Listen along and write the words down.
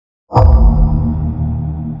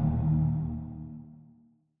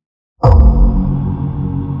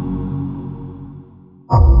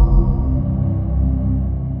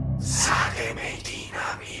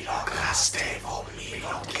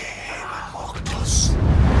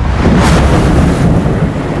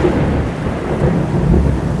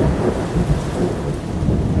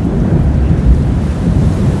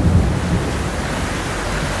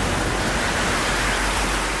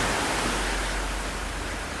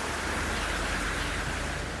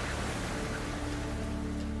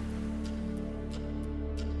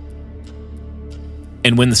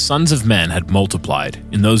And when the sons of men had multiplied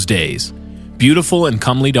in those days, beautiful and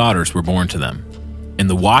comely daughters were born to them. And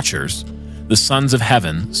the watchers, the sons of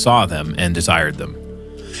heaven, saw them and desired them.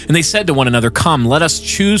 And they said to one another, Come, let us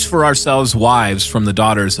choose for ourselves wives from the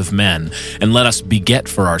daughters of men, and let us beget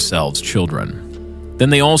for ourselves children. Then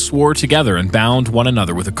they all swore together and bound one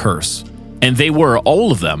another with a curse. And they were,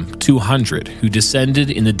 all of them, 200, who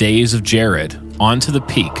descended in the days of Jared onto the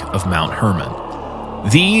peak of Mount Hermon.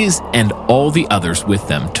 These and all the others with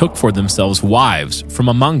them took for themselves wives from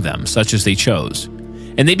among them, such as they chose.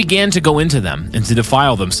 And they began to go into them and to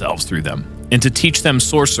defile themselves through them, and to teach them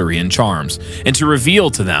sorcery and charms, and to reveal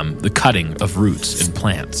to them the cutting of roots and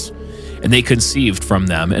plants. And they conceived from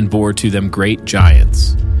them and bore to them great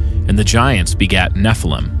giants. And the giants begat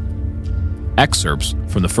Nephilim. Excerpts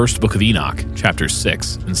from the first book of Enoch, chapters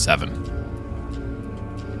 6 and 7.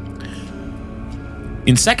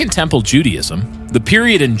 In Second Temple Judaism, the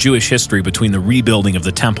period in Jewish history between the rebuilding of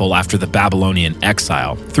the temple after the Babylonian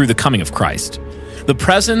exile through the coming of Christ, the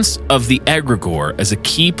presence of the egregore as a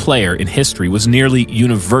key player in history was nearly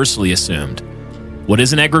universally assumed. What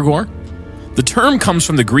is an egregore? The term comes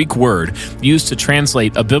from the Greek word used to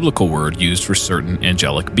translate a biblical word used for certain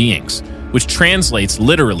angelic beings, which translates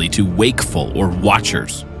literally to wakeful or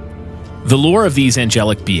watchers. The lore of these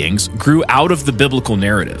angelic beings grew out of the biblical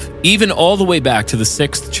narrative, even all the way back to the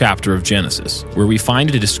 6th chapter of Genesis, where we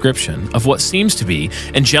find a description of what seems to be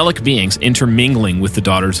angelic beings intermingling with the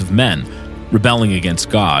daughters of men, rebelling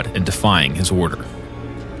against God and defying his order.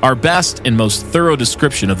 Our best and most thorough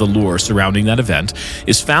description of the lore surrounding that event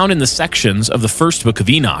is found in the sections of the first book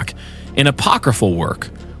of Enoch, an apocryphal work,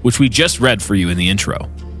 which we just read for you in the intro.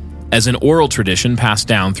 As an oral tradition passed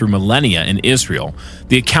down through millennia in Israel,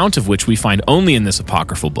 the account of which we find only in this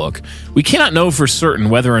apocryphal book, we cannot know for certain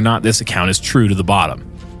whether or not this account is true to the bottom.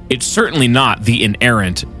 It's certainly not the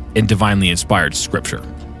inerrant and divinely inspired scripture,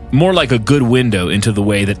 more like a good window into the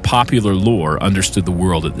way that popular lore understood the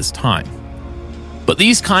world at this time. But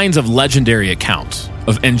these kinds of legendary accounts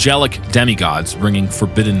of angelic demigods bringing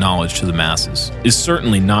forbidden knowledge to the masses is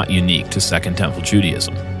certainly not unique to Second Temple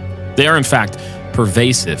Judaism. They are, in fact,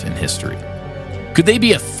 pervasive in history. Could they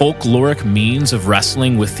be a folkloric means of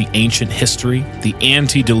wrestling with the ancient history, the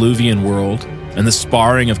antediluvian world, and the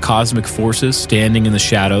sparring of cosmic forces standing in the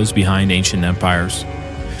shadows behind ancient empires?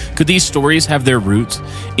 Could these stories have their roots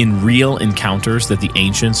in real encounters that the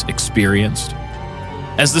ancients experienced?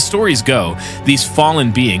 As the stories go, these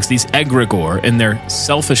fallen beings, these egregore, in their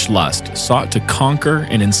selfish lust, sought to conquer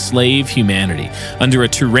and enslave humanity under a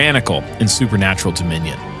tyrannical and supernatural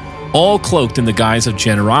dominion, all cloaked in the guise of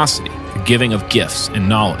generosity, the giving of gifts and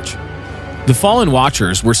knowledge. The fallen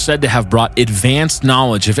watchers were said to have brought advanced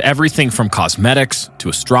knowledge of everything from cosmetics to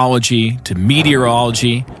astrology to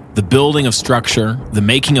meteorology, the building of structure, the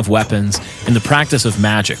making of weapons, and the practice of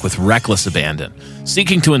magic with reckless abandon,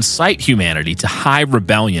 seeking to incite humanity to high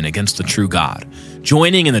rebellion against the true God,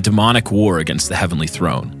 joining in the demonic war against the heavenly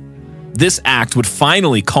throne. This act would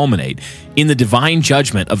finally culminate in the divine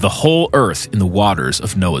judgment of the whole earth in the waters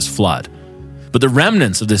of Noah's flood. But the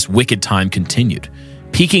remnants of this wicked time continued,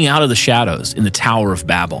 peeking out of the shadows in the Tower of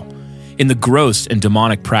Babel, in the gross and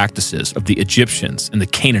demonic practices of the Egyptians and the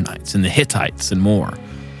Canaanites and the Hittites and more.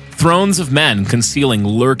 Thrones of men concealing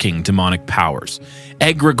lurking demonic powers,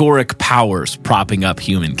 egregoric powers propping up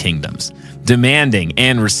human kingdoms, demanding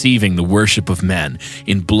and receiving the worship of men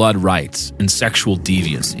in blood rites and sexual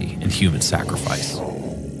deviancy and human sacrifice.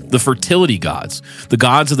 The fertility gods, the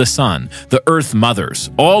gods of the sun, the earth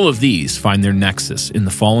mothers, all of these find their nexus in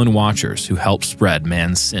the fallen watchers who help spread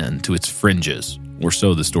man's sin to its fringes, or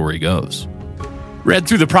so the story goes. Read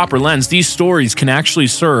through the proper lens, these stories can actually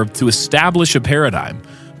serve to establish a paradigm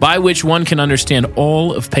by which one can understand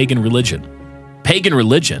all of pagan religion. Pagan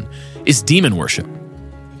religion is demon worship,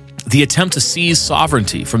 the attempt to seize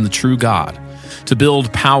sovereignty from the true God, to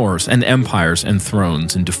build powers and empires and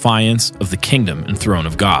thrones in defiance of the kingdom and throne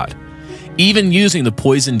of God, even using the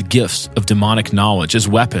poisoned gifts of demonic knowledge as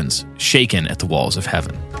weapons shaken at the walls of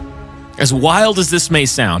heaven. As wild as this may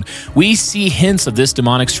sound, we see hints of this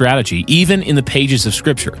demonic strategy even in the pages of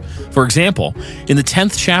Scripture. For example, in the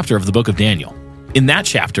 10th chapter of the book of Daniel. In that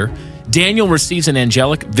chapter, Daniel receives an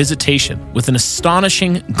angelic visitation with an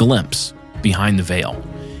astonishing glimpse behind the veil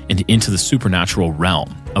and into the supernatural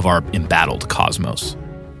realm of our embattled cosmos.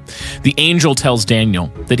 The angel tells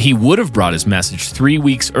Daniel that he would have brought his message 3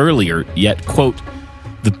 weeks earlier, yet, quote,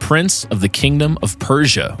 "The prince of the kingdom of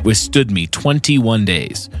Persia withstood me 21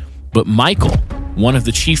 days. But Michael, one of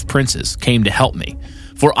the chief princes, came to help me,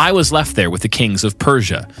 for I was left there with the kings of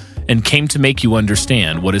Persia, and came to make you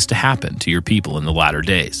understand what is to happen to your people in the latter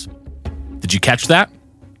days." Did you catch that?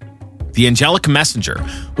 The angelic messenger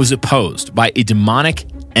was opposed by a demonic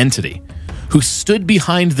entity who stood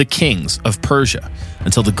behind the kings of Persia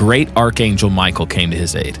until the great archangel Michael came to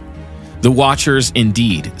his aid. The Watchers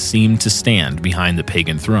indeed seemed to stand behind the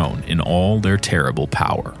pagan throne in all their terrible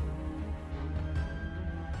power.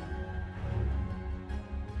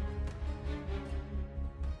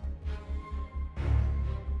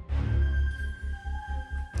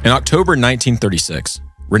 In October 1936,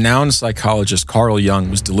 renowned psychologist Carl Jung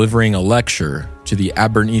was delivering a lecture to the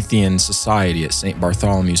Abernethian Society at St.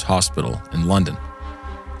 Bartholomew's Hospital in London.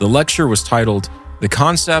 The lecture was titled, "The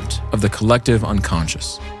Concept of the Collective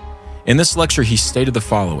Unconscious." In this lecture, he stated the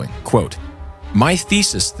following, quote, "My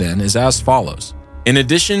thesis, then, is as follows. In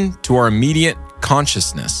addition to our immediate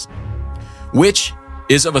consciousness, which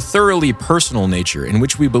is of a thoroughly personal nature in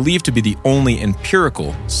which we believe to be the only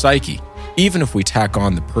empirical psyche, even if we tack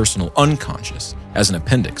on the personal unconscious as an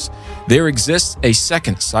appendix, there exists a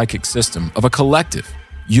second psychic system of a collective,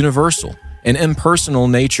 universal, and impersonal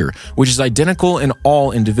nature which is identical in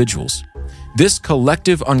all individuals. This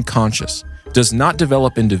collective unconscious does not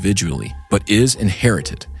develop individually, but is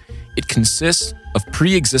inherited. It consists of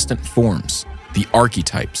pre-existent forms, the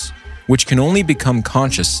archetypes, which can only become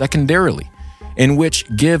conscious secondarily, and which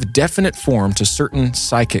give definite form to certain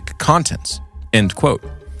psychic contents." End quote.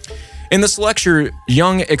 In this lecture,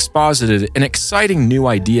 Jung exposited an exciting new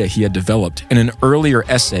idea he had developed in an earlier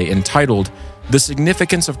essay entitled "The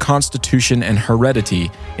Significance of Constitution and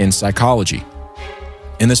Heredity in Psychology."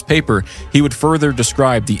 In this paper, he would further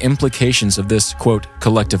describe the implications of this, quote,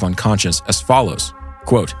 collective unconscious as follows,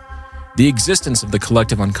 quote, "The existence of the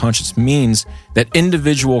collective unconscious means that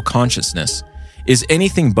individual consciousness is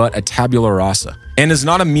anything but a tabula rasa and is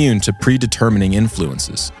not immune to predetermining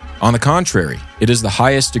influences. On the contrary, it is the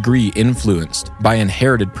highest degree influenced by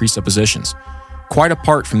inherited presuppositions, quite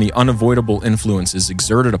apart from the unavoidable influences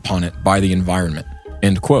exerted upon it by the environment."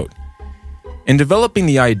 End quote. In developing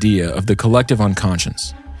the idea of the collective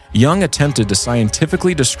unconscious, Jung attempted to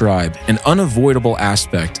scientifically describe an unavoidable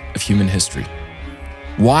aspect of human history.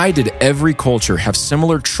 Why did every culture have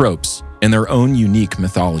similar tropes in their own unique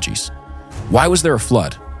mythologies? Why was there a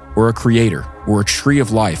flood, or a creator, or a tree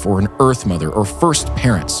of life, or an earth mother, or first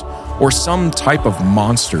parents, or some type of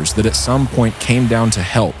monsters that at some point came down to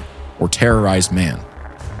help or terrorize man?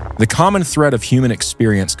 The common thread of human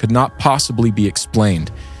experience could not possibly be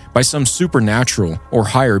explained by some supernatural or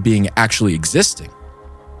higher being actually existing.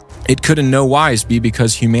 It could in no wise be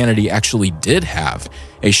because humanity actually did have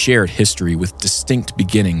a shared history with distinct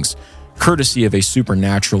beginnings, courtesy of a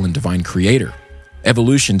supernatural and divine creator.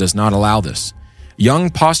 Evolution does not allow this. Jung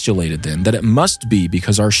postulated then that it must be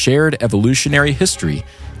because our shared evolutionary history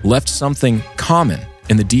left something common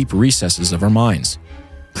in the deep recesses of our minds,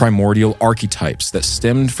 primordial archetypes that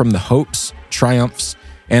stemmed from the hopes, triumphs,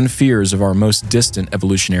 and fears of our most distant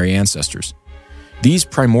evolutionary ancestors. These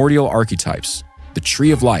primordial archetypes, the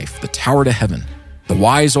tree of life, the tower to heaven, the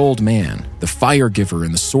wise old man, the fire giver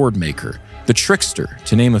and the sword maker, the trickster,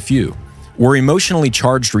 to name a few, were emotionally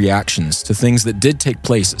charged reactions to things that did take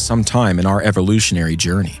place at some time in our evolutionary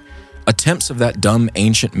journey. Attempts of that dumb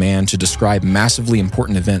ancient man to describe massively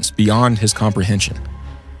important events beyond his comprehension.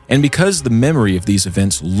 And because the memory of these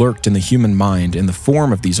events lurked in the human mind in the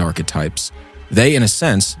form of these archetypes, they, in a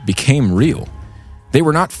sense, became real. They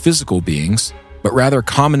were not physical beings, but rather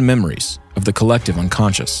common memories of the collective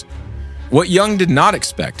unconscious. What Jung did not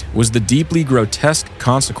expect was the deeply grotesque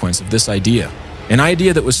consequence of this idea, an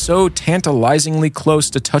idea that was so tantalizingly close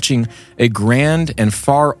to touching a grand and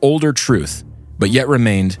far older truth, but yet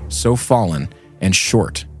remained so fallen and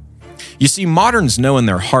short. You see, moderns know in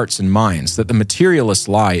their hearts and minds that the materialist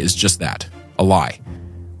lie is just that, a lie.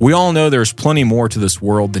 We all know there's plenty more to this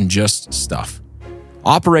world than just stuff.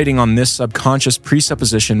 Operating on this subconscious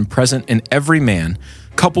presupposition present in every man,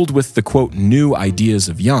 coupled with the, quote, new ideas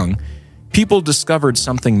of Jung, people discovered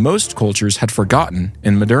something most cultures had forgotten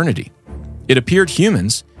in modernity. It appeared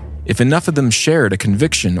humans, if enough of them shared a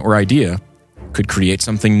conviction or idea, could create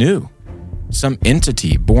something new. Some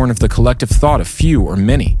entity born of the collective thought of few or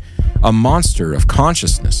many, a monster of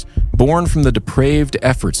consciousness born from the depraved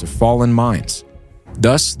efforts of fallen minds.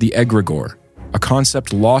 Thus, the egregore, a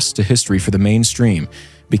concept lost to history for the mainstream,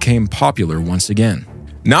 became popular once again.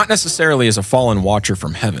 Not necessarily as a fallen watcher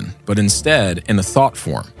from heaven, but instead in a thought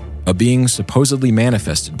form, a being supposedly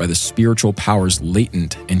manifested by the spiritual powers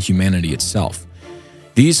latent in humanity itself.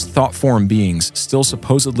 These thought form beings still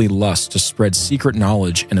supposedly lust to spread secret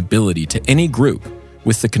knowledge and ability to any group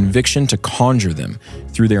with the conviction to conjure them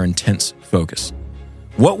through their intense focus.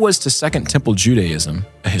 What was to Second Temple Judaism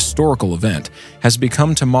a historical event has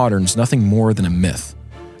become to moderns nothing more than a myth,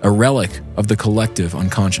 a relic of the collective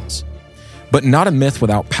unconscious. but not a myth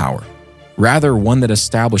without power. Rather, one that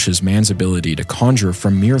establishes man's ability to conjure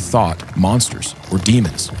from mere thought monsters or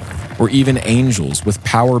demons, or even angels with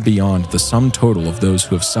power beyond the sum total of those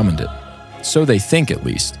who have summoned it. So they think, at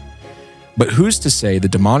least. But who's to say the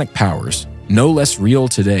demonic powers, no less real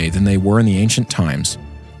today than they were in the ancient times,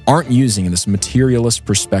 aren't using this materialist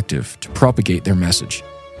perspective to propagate their message,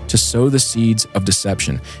 to sow the seeds of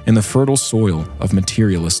deception in the fertile soil of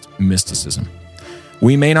materialist mysticism?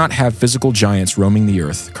 We may not have physical giants roaming the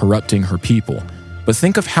earth, corrupting her people, but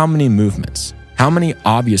think of how many movements, how many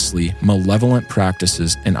obviously malevolent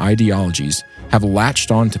practices and ideologies have latched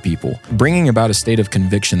on to people, bringing about a state of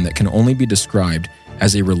conviction that can only be described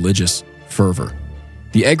as a religious fervor.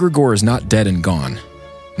 The egregore is not dead and gone,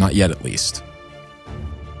 not yet at least.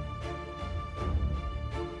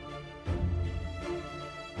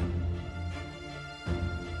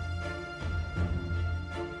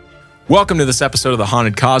 Welcome to this episode of The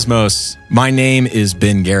Haunted Cosmos. My name is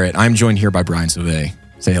Ben Garrett. I'm joined here by Brian Sauvé.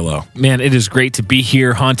 Say hello. Man, it is great to be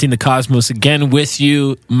here haunting the cosmos again with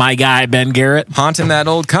you, my guy, Ben Garrett. Haunting that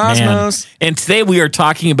old cosmos. Man. And today we are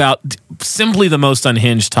talking about simply the most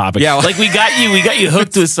unhinged topic. Yeah. Like we got you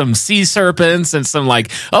hooked with some sea serpents and some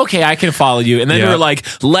like, okay, I can follow you. And then we were like,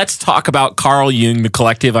 let's talk about Carl Jung, the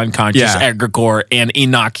collective unconscious, egregore, and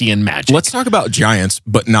Enochian magic. Let's talk about giants,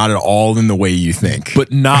 but not at all in the way you think.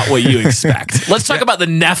 But not what you expect. Let's talk about the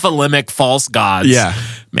Nephilimic false gods. Yeah.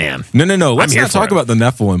 Man. No. Let's not talk about the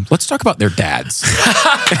Nephilim. Let's talk about their dads.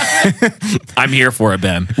 I'm here for it,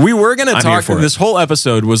 Ben. We were going to talk, this whole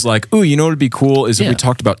episode was like, ooh, you know what would be cool is if we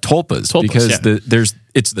talked about tulpas because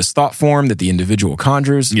it's this thought form that the individual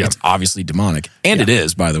conjures. It's obviously demonic, and it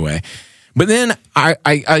is, by the way. But then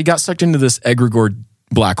I got sucked into this egregore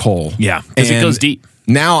black hole. Yeah, because it goes deep.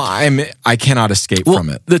 Now I cannot escape from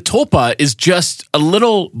it. The tulpa is just a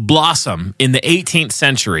little blossom in the 18th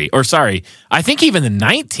century, or sorry, I think even the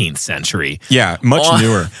 19th century. Yeah, much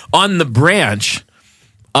newer. On the branch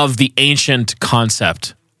of the ancient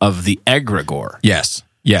concept of the egregore. Yes.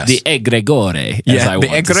 The egregore, as I want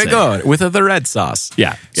to say. The egregore with the red sauce.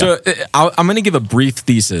 Yeah. So I'm going to give a brief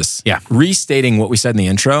thesis, restating what we said in the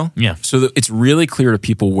intro, so that it's really clear to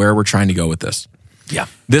people where we're trying to go with this. Yeah.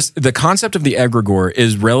 The concept of the egregore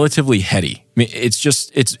is relatively heady. I mean,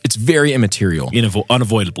 it's very immaterial.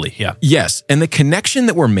 Unavoidably, yeah. Yes, and the connection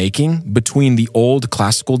that we're making between the old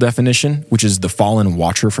classical definition, which is the fallen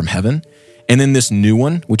watcher from heaven, and then this new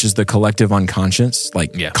one, which is the collective unconscious,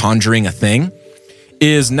 conjuring a thing,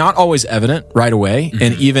 is not always evident right away. Mm-hmm.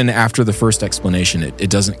 And even after the first explanation, it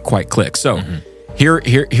doesn't quite click. So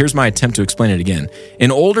here's my attempt to explain it again.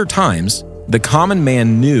 In older times, the common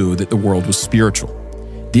man knew that the world was spiritual.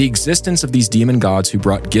 The existence of these demon gods who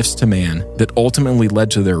brought gifts to man that ultimately led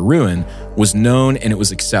to their ruin was known and it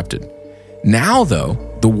was accepted. Now,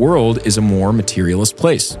 though, the world is a more materialist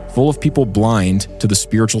place, full of people blind to the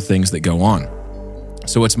spiritual things that go on.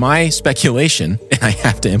 So it's my speculation, and I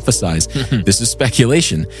have to emphasize, this is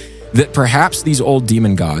speculation, that perhaps these old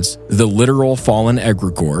demon gods, the literal fallen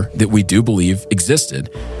egregore that we do believe existed,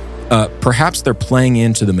 perhaps they're playing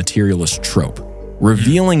into the materialist trope,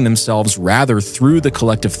 revealing themselves rather through the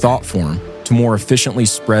collective thought form to more efficiently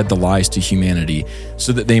spread the lies to humanity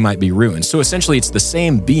so that they might be ruined. So essentially it's the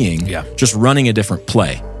same being, just running a different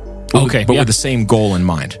play. But with the same goal in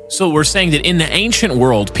mind. So we're saying that in the ancient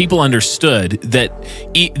world, people understood that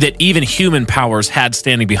that even human powers had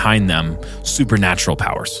standing behind them supernatural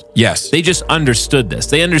powers. Yes. They just understood this.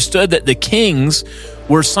 They understood that the kings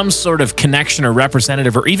were some sort of connection or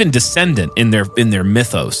representative or even descendant in their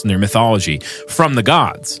mythos, in their mythology from the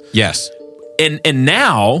gods. Yes. And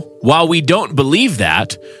now, while we don't believe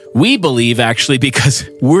that, we believe actually because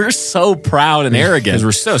we're so proud and arrogant. Because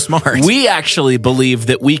we're so smart. We actually believe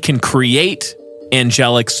that we can create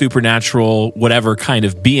angelic, supernatural, whatever kind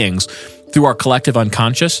of beings through our collective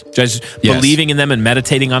unconscious, just believing in them and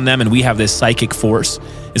meditating on them, and we have this psychic force.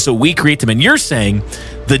 And so we create them. And you're saying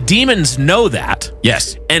the demons know that.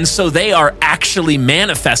 Yes. And so they are actually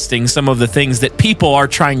manifesting some of the things that people are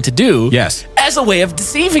trying to do as a way of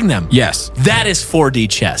deceiving them. Yes. That is 4D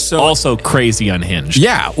chess. So, also crazy unhinged.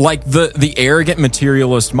 Yeah. Like the arrogant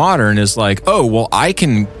materialist modern is like, oh, well, I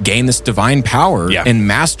can gain this divine power and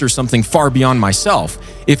master something far beyond myself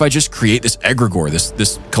if I just create this egregore,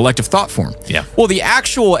 this collective thought form. Yeah. Well, the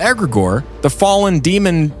actual egregore, the fallen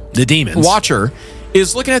demons watcher,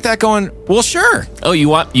 is looking at that going, well, sure. Oh, you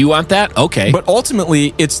want that? Okay. But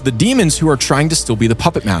ultimately, it's the demons who are trying to still be the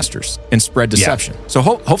puppet masters and spread deception. So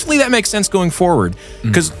hopefully that makes sense going forward,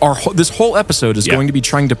 because this whole episode is going to be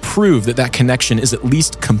trying to prove that connection is at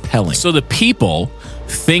least compelling. So the people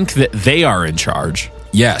think that they are in charge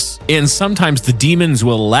Yes. And sometimes the demons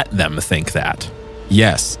will let them think that.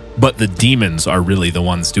 Yes. But the demons are really the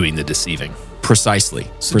ones doing the deceiving. Precisely.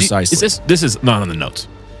 Precisely. This is not on the notes.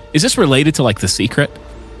 Is this related to like The Secret?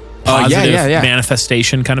 Positive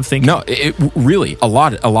manifestation kind of thing? No, it really, a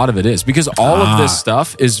lot of it is, because all of this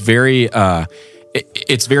stuff is very,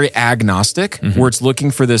 it's very agnostic, where it's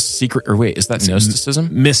looking for this secret, or wait, is that Gnosticism?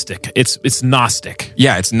 Mystic. It's Gnostic.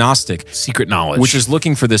 Yeah, it's Gnostic. Secret knowledge. Which is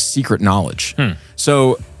looking for this secret knowledge.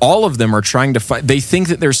 So all of them are trying to find, they think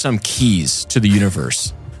that there's some keys to the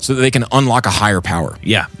universe so that they can unlock a higher power.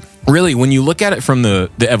 Yeah. Really, when you look at it from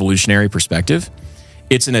the evolutionary perspective,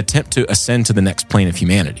 it's an attempt to ascend to the next plane of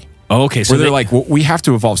humanity. Oh, okay. So where they're like, well, we have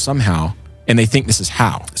to evolve somehow, and they think this is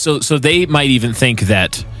how. So they might even think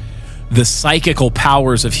that the psychical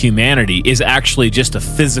powers of humanity is actually just a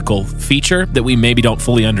physical feature that we maybe don't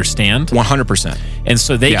fully understand. 100%. And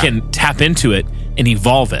so they can tap into it and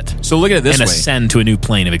evolve it. So look at it this way. And ascend to a new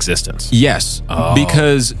plane of existence. Yes.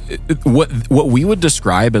 Because what we would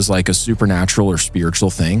describe as like a supernatural or spiritual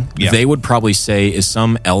thing, they would probably say is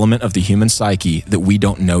some element of the human psyche that we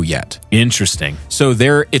don't know yet. Interesting. So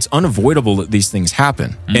it's unavoidable that these things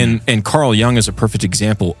happen. And Carl Jung is a perfect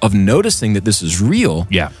example of noticing that this is real,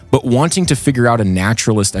 but wanting to figure out a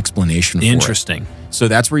naturalist explanation for it. Interesting. So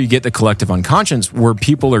that's where you get the collective unconscious, where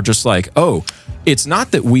people are just like, oh, it's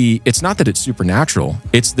not that it's supernatural.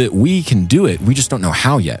 It's that we can do it. We just don't know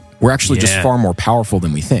how yet. We're actually just far more powerful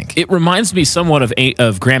than we think. It reminds me somewhat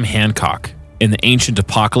of Graham Hancock in the Ancient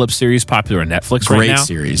Apocalypse series, popular on Netflix right now. Great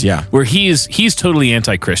series, yeah. Where he's totally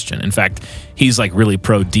anti-Christian. In fact, he's like really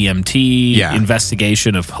pro DMT,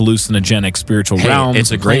 investigation of hallucinogenic spiritual realms.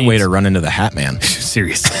 It's a great way to run into the Hat Man.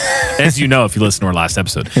 Seriously. As you know, if you listen to our last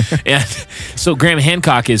episode. And so Graham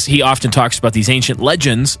Hancock he often talks about these ancient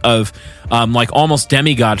legends of like almost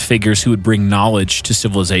demigod figures who would bring knowledge to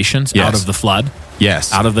civilizations out of the flood.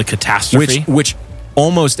 Yes. Out of the catastrophe. Which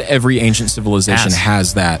almost every ancient civilization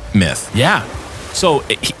has that myth. Yeah. So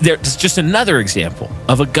there's just another example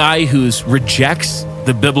of a guy who rejects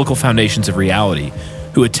the biblical foundations of reality,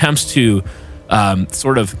 who attempts to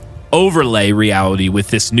sort of overlay reality with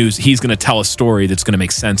this news. He's going to tell a story that's going to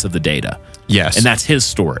make sense of the data. Yes. And that's his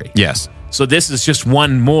story. Yes. So this is just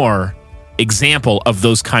one more example of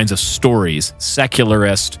those kinds of stories,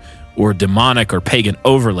 secularist or demonic or pagan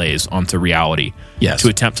overlays onto reality to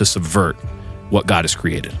attempt to subvert what God has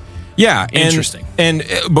created. Yeah. Interesting. And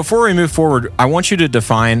before we move forward, I want you to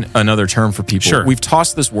define another term for people. Sure. We've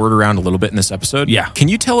tossed this word around a little bit in this episode. Yeah. Can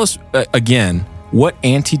you tell us again what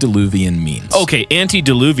antediluvian means? Okay,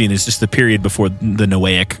 antediluvian is just the period before the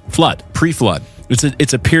Noahic flood. Pre-flood.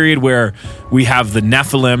 It's a period where we have the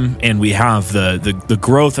Nephilim and we have the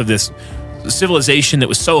growth of this civilization that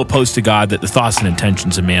was so opposed to God that the thoughts and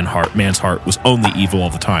intentions of man's heart was only evil all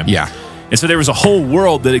the time. Yeah. And so there was a whole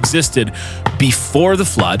world that existed before the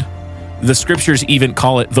flood. The scriptures even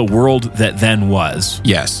call it the world that then was.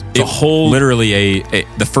 Yes. Literally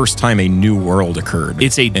the first time a new world occurred.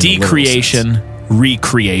 It's a decreation,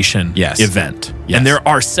 recreation event. Yes. And there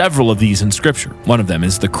are several of these in scripture. One of them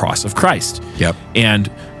is the cross of Christ. Yep. And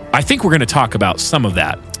I think we're going to talk about some of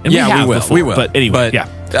that. And we will. Before, we will. But anyway,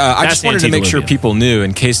 I just wanted to make sure people knew,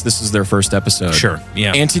 in case this is their first episode. Sure.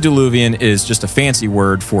 Yeah. Antediluvian is just a fancy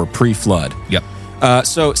word for pre-flood. Yep.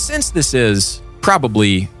 So since this is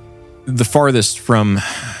probably the farthest from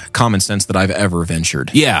common sense that I've ever ventured.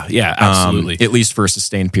 Yeah, absolutely. At least for a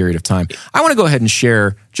sustained period of time. I want to go ahead and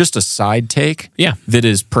share just a side take that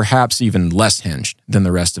is perhaps even less hinged than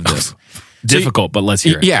the rest of this. Difficult, but let's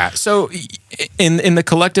hear it. Yeah. So in the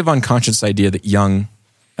collective unconscious idea that Jung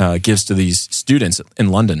gives to these students in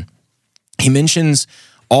London, he mentions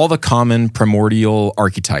all the common primordial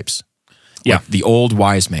archetypes. Like the old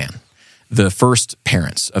wise man, the first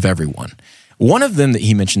parents of everyone. One of them that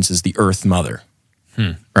he mentions is the Earth Mother,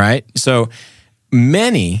 right? So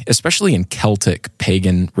many, especially in Celtic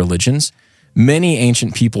pagan religions, many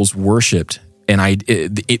ancient peoples worshipped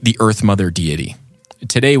the Earth Mother deity.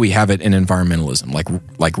 Today we have it in environmentalism,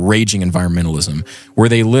 like raging environmentalism, where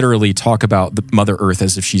they literally talk about the Mother Earth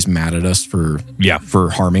as if she's mad at us for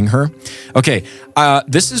harming her. Okay,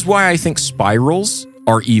 this is why I think spirals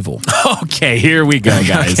are evil. Okay, here we go,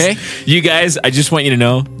 guys. Okay? You guys, I just want you to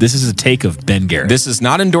know, this is a take of Ben Garrett. This is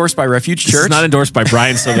not endorsed by Refuge Church. This is not endorsed by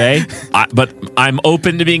Brian Sauvé, but I'm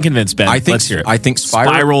open to being convinced, Ben. Let's hear it. I think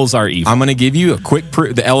spirals are evil. I'm going to give you a quick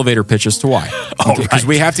the elevator pitch as to why. Because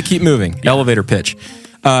we have to keep moving. Yeah. Elevator pitch.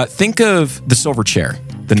 Think of the silver chair,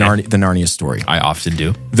 the Narnia story. I often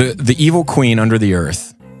do. The evil queen under the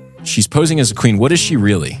earth. She's posing as a queen. What is she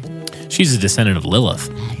really? She's a descendant of Lilith.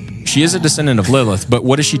 She is a descendant of Lilith, but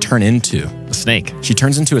what does she turn into? A snake. She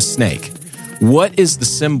turns into a snake. What is the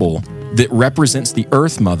symbol that represents the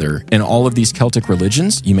Earth Mother in all of these Celtic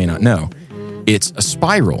religions? You may not know. It's a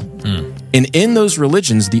spiral. And in those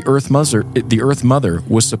religions, the Earth Mother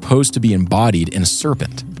was supposed to be embodied in a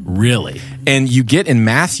serpent. Really? And you get in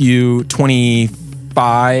Matthew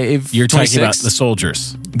 25, You're 26, talking about the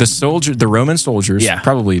soldiers. the Roman soldiers, Yeah.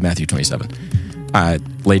 probably Matthew 27.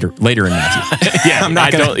 Later in Matthew. Yeah, I'm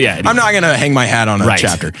not going to hang my hat on a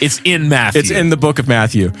chapter. It's in Matthew. It's in the book of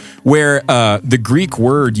Matthew, where the Greek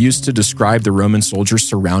word used to describe the Roman soldiers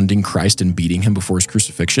surrounding Christ and beating him before his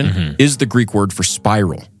crucifixion is the Greek word for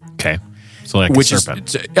spiral. Okay. So like Which a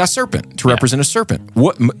serpent. is a serpent, to represent a serpent.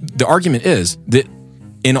 What the argument is that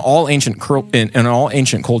in all ancient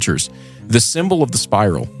cultures, the symbol of the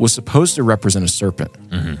spiral was supposed to represent a serpent.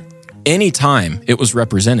 Anytime it was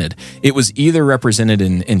represented, it was either represented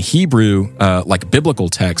in Hebrew, like biblical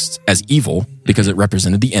texts, as evil, because it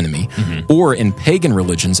represented the enemy, or in pagan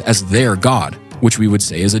religions as their god, which we would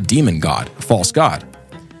say is a demon god, a false god.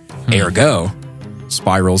 Ergo,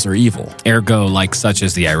 spirals are evil. Ergo, like such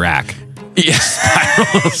as the Iraq. Yeah.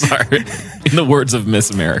 Sorry. In the words of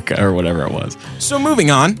Miss America or whatever it was. So moving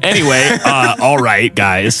on. Anyway, all right,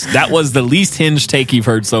 guys. That was the least hinged take you've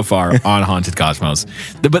heard so far on Haunted Cosmos.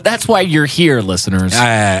 But that's why you're here, listeners.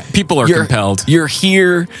 People are compelled. You're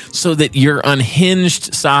here so that your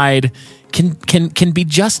unhinged side can be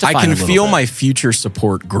justified. I can feel my future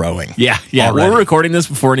support growing. Yeah. Already. We're recording this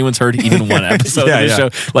before anyone's heard even one episode of the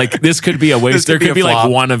show. Like, this could be a waste. There could be like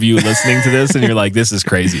one of you listening to this, and you're like, "This is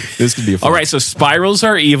crazy." This could be a flop. All right. So spirals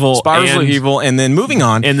are evil. And then moving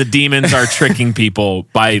on, and the demons are tricking people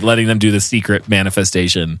by letting them do the secret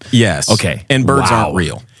manifestation. Yes. Okay. And birds aren't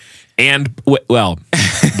real. And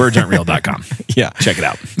birdsaren'treal.com. Yeah. Check it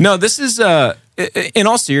out. No, this is in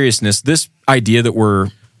all seriousness, this idea that we're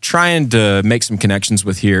trying to make some connections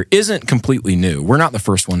with here isn't completely new. We're not the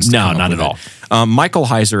first ones to come up not with at all. Michael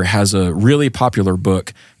Heiser has a really popular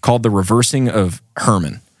book called The Reversing of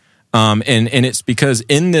Herman. And it's because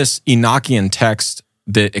in this Enochian text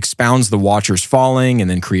that expounds the Watchers falling and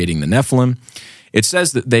then creating the Nephilim, it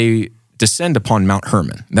says that they descend upon Mount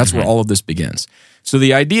Hermon. That's where all of this begins. So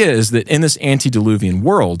the idea is that in this antediluvian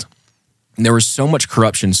world, there was so much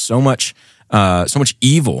corruption, so much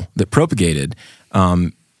evil that propagated,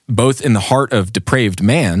 both in the heart of depraved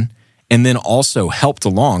man and then also helped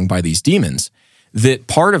along by these demons, that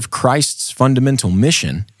part of Christ's fundamental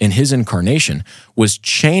mission in his incarnation was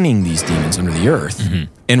chaining these demons under the earth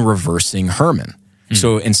and reversing Hermon.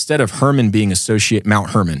 So instead of Mount Hermon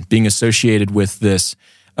being associated with this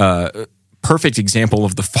perfect example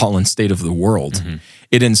of the fallen state of the world,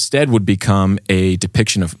 it instead would become a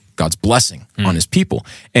depiction of God's blessing on his people.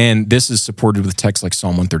 And this is supported with texts like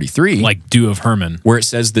Psalm 133. Like dew of Hermon. Where it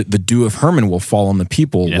says that the dew of Hermon will fall on the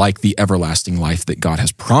people like the everlasting life that God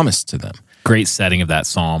has promised to them. Great setting of that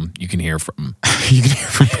psalm. You can hear from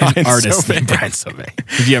Brian artist Sauvé. named Brian Sauvé.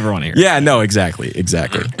 If you ever want to hear. Yeah, no, exactly.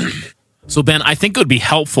 So Ben, I think it would be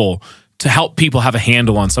helpful to help people have a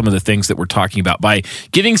handle on some of the things that we're talking about by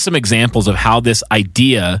giving some examples of how this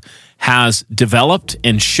idea has developed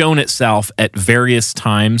and shown itself at various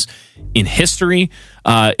times in history,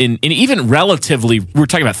 in even relatively, we're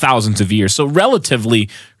talking about thousands of years, so relatively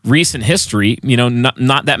recent history,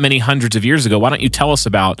 not that many hundreds of years ago. Why don't you tell us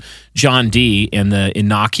about John Dee and the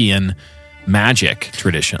Enochian magic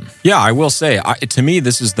tradition? Yeah, I will say, to me,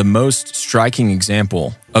 this is the most striking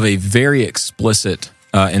example of a very explicit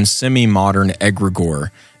and semi-modern egregore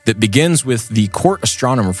that begins with the court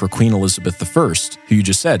astronomer for Queen Elizabeth I, who you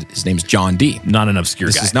just said, his name's John Dee. Not an obscure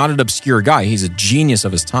guy. This is not an obscure guy. He's a genius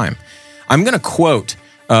of his time. I'm going to quote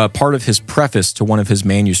part of his preface to one of his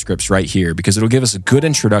manuscripts right here, because it'll give us a good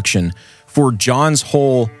introduction for John's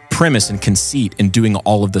whole premise and conceit in doing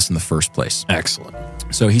all of this in the first place. Excellent.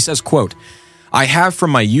 So he says, quote, "I have from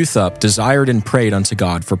my youth up desired and prayed unto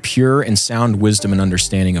God for pure and sound wisdom and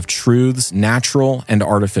understanding of truths natural and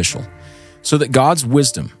artificial, so that God's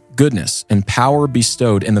wisdom, goodness, and power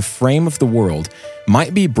bestowed in the frame of the world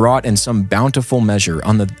might be brought in some bountiful measure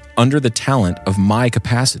under the talent of my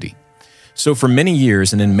capacity. So for many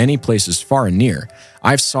years and in many places far and near,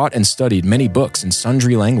 I've sought and studied many books in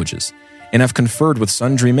sundry languages, and have conferred with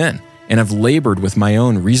sundry men, and have labored with my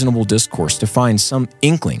own reasonable discourse to find some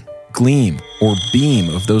inkling, gleam, or beam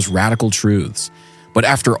of those radical truths. But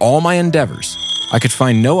after all my endeavors, I could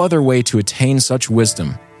find no other way to attain such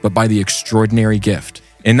wisdom but by the extraordinary gift,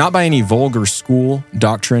 and not by any vulgar school,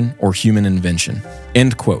 doctrine, or human invention."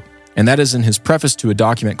 End quote. And that is in his preface to a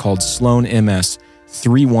document called Sloan MS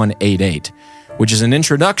 3188, which is an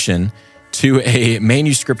introduction to a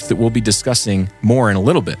manuscript that we'll be discussing more in a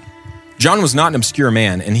little bit. John was not an obscure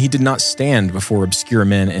man, and he did not stand before obscure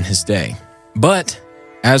men in his day. But,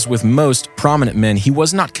 as with most prominent men, he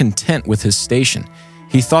was not content with his station.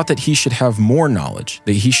 He thought that he should have more knowledge,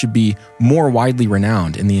 that he should be more widely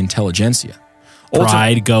renowned in the intelligentsia.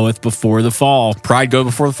 Pride goeth before the fall. Pride go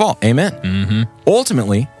before the fall. Amen.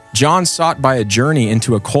 Ultimately, John sought by a journey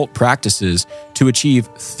into occult practices to achieve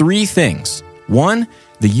three things. One,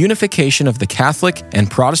 the unification of the Catholic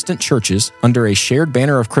and Protestant churches under a shared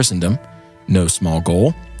banner of Christendom, no small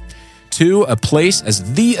goal. Two, a place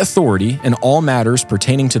as the authority in all matters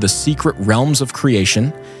pertaining to the secret realms of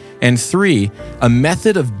creation. And three, a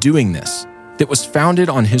method of doing this that was founded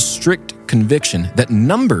on his strict conviction that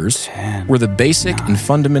numbers were the basic and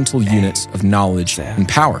fundamental units of knowledge and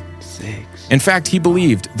power. In fact, he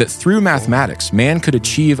believed that through mathematics, man could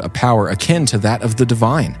achieve a power akin to that of the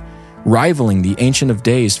divine, rivaling the Ancient of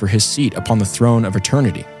Days for his seat upon the throne of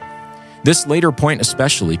eternity. This later point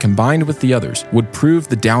especially, combined with the others, would prove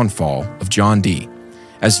the downfall of John Dee.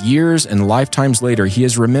 As years and lifetimes later, he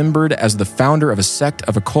is remembered as the founder of a sect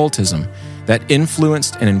of occultism that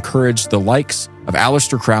influenced and encouraged the likes of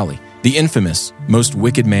Aleister Crowley, the infamous most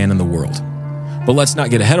wicked man in the world. But let's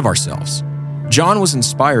not get ahead of ourselves. John was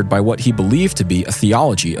inspired by what he believed to be a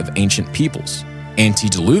theology of ancient peoples,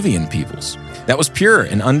 antediluvian peoples, that was pure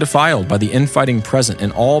and undefiled by the infighting present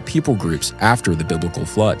in all people groups after the biblical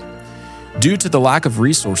flood. Due to the lack of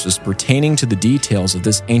resources pertaining to the details of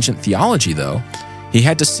this ancient theology, though, he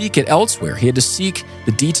had to seek it elsewhere. He had to seek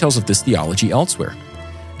the details of this theology elsewhere.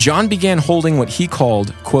 John began holding what he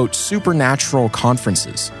called, quote, supernatural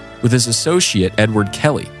conferences with his associate Edward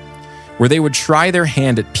Kelly, where they would try their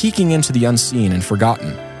hand at peeking into the unseen and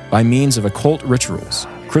forgotten by means of occult rituals,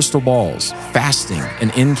 crystal balls, fasting,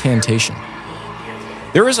 and incantation.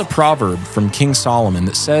 There is a proverb from King Solomon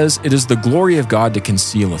that says it is the glory of God to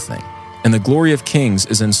conceal a thing, and the glory of kings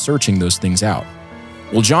is in searching those things out.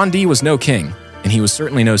 Well, John Dee was no king, and he was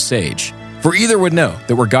certainly no sage, for either would know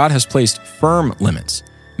that where God has placed firm limits,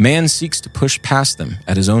 man seeks to push past them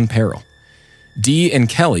at his own peril. Dee and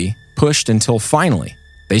Kelly pushed until finally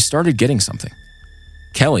they started getting something.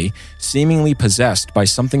 Kelly, seemingly possessed by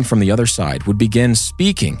something from the other side, would begin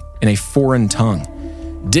speaking in a foreign tongue,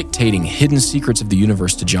 dictating hidden secrets of the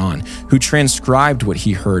universe to John, who transcribed what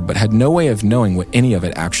he heard but had no way of knowing what any of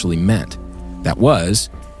it actually meant. That was,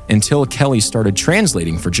 until Kelly started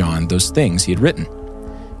translating for John those things he had written.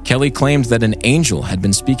 Kelly claimed that an angel had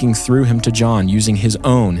been speaking through him to John using his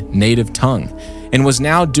own native tongue, and was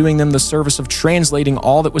now doing them the service of translating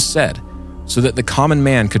all that was said, so that the common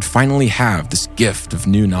man could finally have this gift of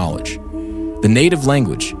new knowledge. The native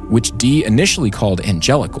language, which Dee initially called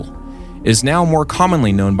angelical, is now more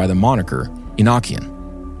commonly known by the moniker Enochian.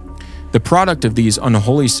 The product of these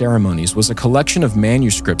unholy ceremonies was a collection of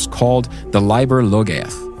manuscripts called the Liber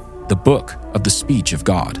Logaeth, the Book of the Speech of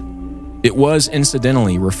God. It was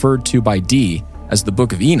incidentally referred to by Dee as the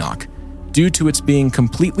Book of Enoch, due to its being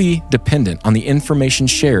completely dependent on the information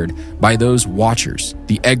shared by those watchers,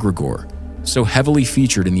 the egregore, so heavily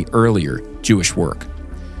featured in the earlier Jewish work.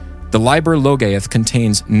 The Liber Logaeth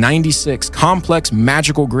contains 96 complex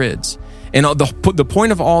magical grids, and the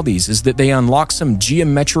point of all these is that they unlock some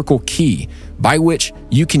geometrical key by which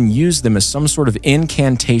you can use them as some sort of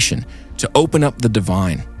incantation to open up the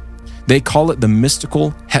divine. They call it the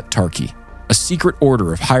mystical heptarchy, a secret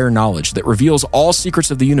order of higher knowledge that reveals all secrets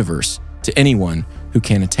of the universe to anyone who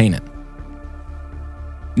can attain it.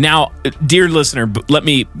 Now, dear listener, let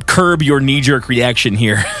me curb your knee-jerk reaction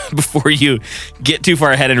here before you get too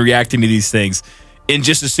far ahead in reacting to these things, and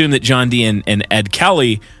just assume that John Dee and Ed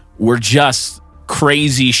Kelly were just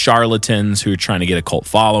crazy charlatans who are trying to get a cult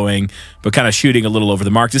following, but kind of shooting a little over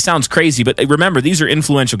the mark. This sounds crazy, but remember, these are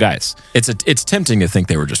influential guys. It's tempting to think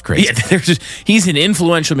they were just crazy. Yeah, he's an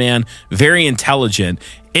influential man, very intelligent,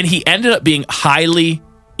 and he ended up being highly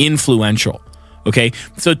influential. Okay,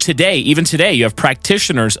 so even today, you have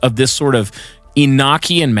practitioners of this sort of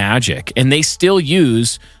Enochian magic, and they still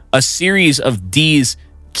use a series of Dee's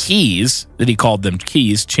keys, that he called them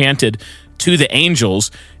keys, chanted to the angels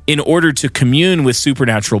in order to commune with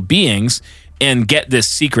supernatural beings and get this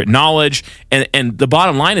secret knowledge. And the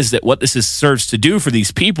bottom line is that what this serves to do for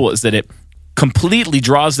these people is that it completely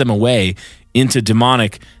draws them away into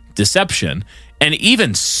demonic deception, and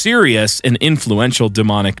even serious and influential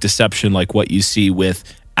demonic deception like what you see with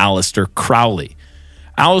Aleister Crowley.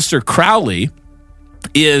 Aleister Crowley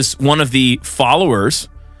is one of the followers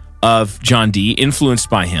of John Dee, influenced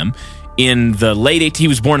by him. He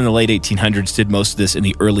was born in the late 1800s, did most of this in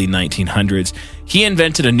the early 1900s. He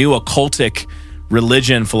invented a new occultic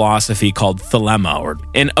religion philosophy called Thelema.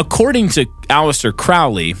 And according to Aleister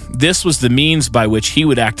Crowley, this was the means by which he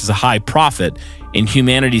would act as a high prophet in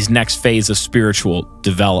humanity's next phase of spiritual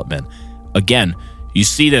development. again, you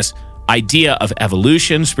see this idea of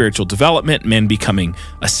evolution, spiritual development, men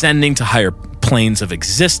ascending to higher planes of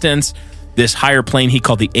existence. This higher plane he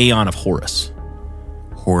called the Aeon of Horus.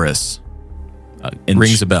 Horus. And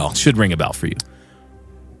Rings a bell. Should ring a bell for you.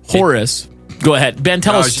 Horus. Go ahead, Ben.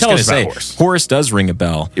 Tell us about Horus. Horus does ring a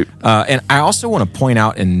bell. And I also want to point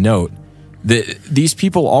out and note that these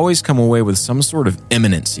people always come away with some sort of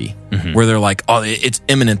imminency, where they're like, oh, it's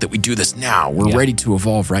imminent that we do this now. We're ready to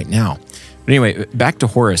evolve right now. But anyway, back to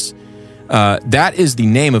Horus. That is the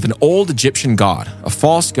name of an old Egyptian god, a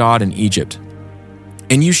false god in Egypt.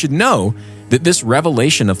 And you should know that this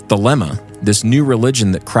revelation of Thelema, this new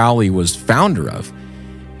religion that Crowley was founder of,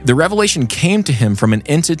 the revelation came to him from an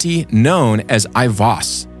entity known as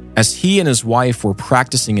Ivos, as he and his wife were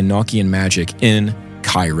practicing Enochian magic in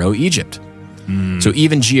Cairo, Egypt. So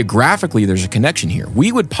even geographically, there's a connection here.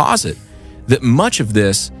 We would posit that much of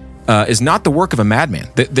this is not the work of a madman,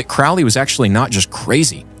 that Crowley was actually not just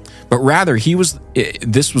crazy, but rather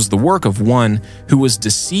this was the work of one who was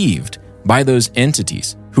deceived by those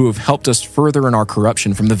entities who have helped us further in our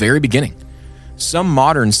corruption from the very beginning. Some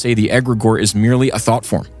moderns say the egregore is merely a thought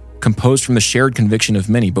form, composed from the shared conviction of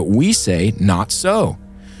many, but we say not so.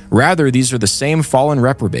 Rather, these are the same fallen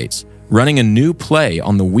reprobates, running a new play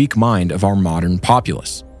on the weak mind of our modern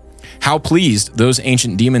populace. How pleased those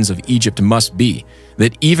ancient demons of Egypt must be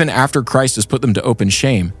that even after Christ has put them to open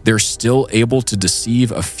shame, they're still able to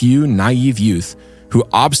deceive a few naive youth who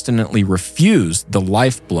obstinately refuse the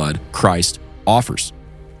lifeblood Christ offers.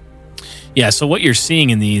 Yeah, so what you're seeing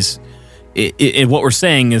in these, what we're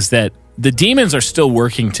saying is that the demons are still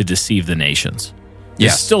working to deceive the nations. They're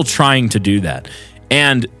still trying to do that.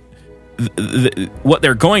 And what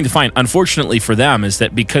they're going to find, unfortunately for them, is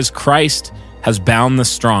that because Christ has bound the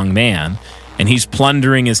strong man and he's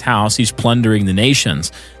plundering his house, he's plundering the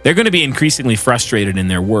nations, they're going to be increasingly frustrated in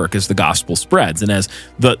their work as the gospel spreads. And as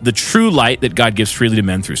the true light that God gives freely to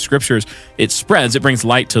men through scriptures, it spreads, it brings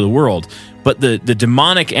light to the world. But the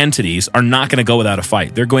demonic entities are not going to go without a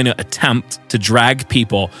fight. They're going to attempt to drag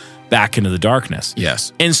people back into the darkness.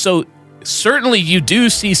 Yes. And so certainly you do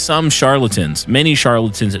see some charlatans, many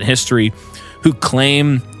charlatans in history, who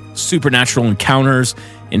claim supernatural encounters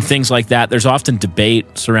and things like that. There's often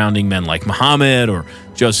debate surrounding men like Muhammad or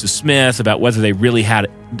Joseph Smith about whether they really had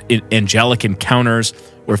angelic encounters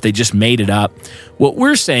or if they just made it up. What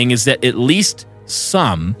we're saying is that at least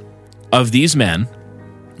some of these men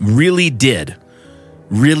really did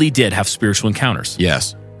have spiritual encounters.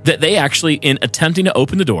 Yes. That they actually, in attempting to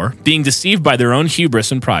open the door, being deceived by their own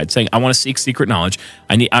hubris and pride, saying, I want to seek secret knowledge.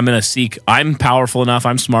 I'm powerful enough,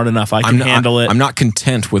 I'm smart enough, I can handle it. I'm not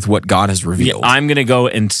content with what God has revealed. I'm going to go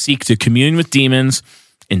and seek to commune with demons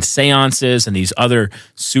in seances and these other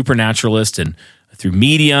supernaturalists and through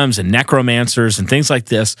mediums and necromancers and things like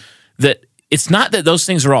this, that it's not that those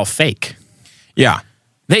things are all fake. Yeah.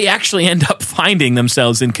 They actually end up finding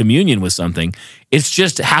themselves in communion with something. It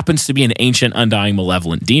just happens to be an ancient, undying,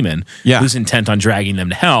 malevolent demon who's intent on dragging them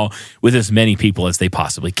to hell with as many people as they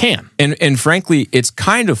possibly can. And frankly, it's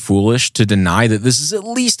kind of foolish to deny that this is at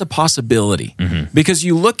least a possibility. Because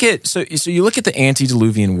you look at you look at the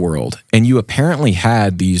antediluvian world, and you apparently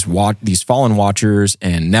had these fallen watchers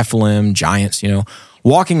and Nephilim giants,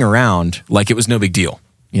 walking around like it was no big deal.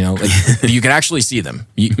 Like you could actually see them.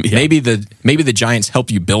 Maybe the giants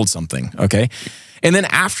help you build something, okay? And then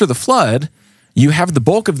after the flood, you have the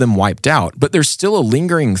bulk of them wiped out, but there's still a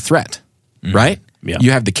lingering threat, right? Yeah.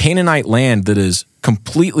 You have the Canaanite land that is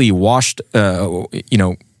completely washed,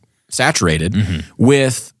 saturated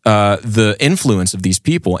with the influence of these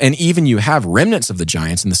people. And even you have remnants of the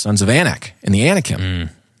giants and the sons of Anak and the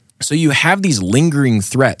Anakim. So you have these lingering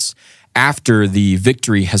threats after the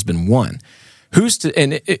victory has been won.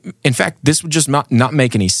 In fact, this would just not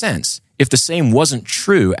make any sense if the same wasn't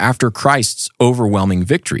true after Christ's overwhelming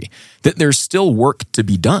victory, that there's still work to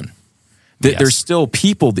be done, that there's still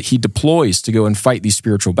people that he deploys to go and fight these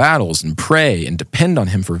spiritual battles and pray and depend on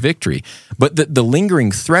him for victory, but that the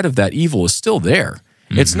lingering threat of that evil is still there.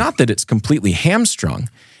 It's not that it's completely hamstrung.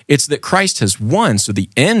 It's that Christ has won, so the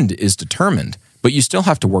end is determined, but you still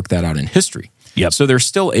have to work that out in history. Yep. So they're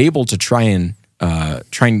still able to try and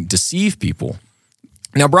deceive people.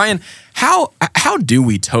 Now, Brian, how do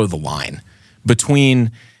we toe the line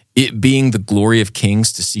between it being the glory of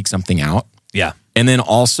kings to seek something out, and then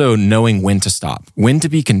also knowing when to stop, when to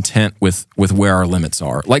be content with where our limits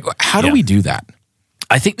are? Like, how do we do that?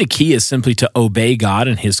 I think the key is simply to obey God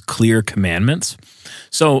and his clear commandments.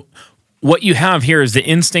 So what you have here is the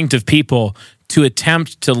instinct of people to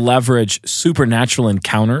attempt to leverage supernatural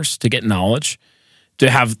encounters to get knowledge, to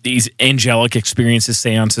have these angelic experiences,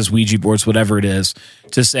 seances, Ouija boards, whatever it is,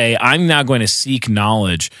 to say, I'm now going to seek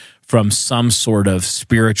knowledge from some sort of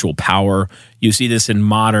spiritual power. You see this in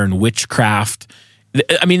modern witchcraft.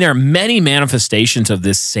 I mean, there are many manifestations of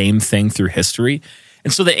this same thing through history.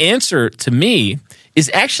 And so the answer to me is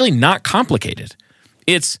actually not complicated.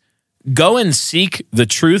 It's go and seek the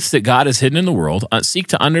truths that God has hidden in the world, seek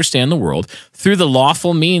to understand the world through the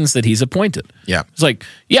lawful means that he's appointed. Yeah. It's like,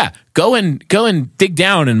 go and dig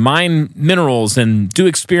down and mine minerals and do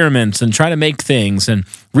experiments and try to make things and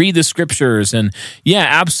read the scriptures and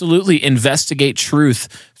absolutely investigate truth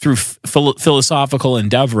through philosophical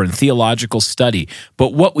endeavor and theological study.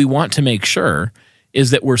 But what we want to make sure is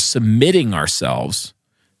that we're submitting ourselves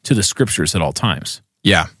to the scriptures at all times.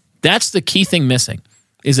 Yeah. That's the key thing missing,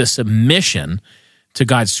 is a submission to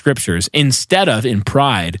God's scriptures instead of, in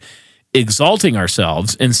pride, exalting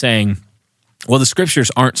ourselves and saying, well, the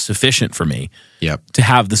scriptures aren't sufficient for me to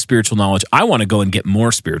have the spiritual knowledge. I want to go and get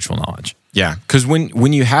more spiritual knowledge. Yeah, because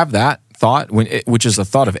when you have that thought, which is a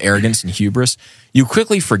thought of arrogance and hubris, you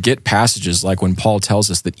quickly forget passages like when Paul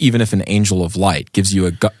tells us that even if an angel of light gives you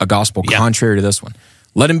a gospel contrary to this one,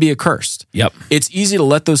 let him be accursed. Yep. It's easy to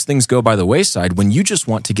let those things go by the wayside when you just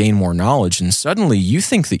want to gain more knowledge, and suddenly you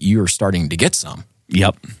think that you are starting to get some.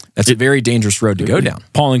 Yep. That's a very dangerous road to go down.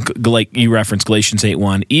 Paul, you referenced Galatians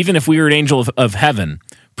 8:1. Even if we were an angel of heaven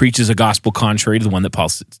preaches a gospel contrary to the one that Paul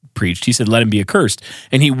preached, he said, let him be accursed.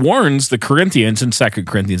 And he warns the Corinthians in 2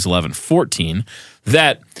 Corinthians 11:14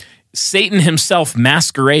 that Satan himself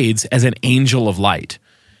masquerades as an angel of light.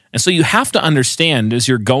 And so you have to understand, as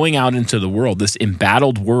you're going out into the world, this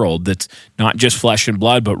embattled world that's not just flesh and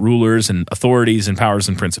blood, but rulers and authorities and powers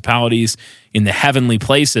and principalities in the heavenly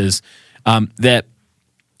places, that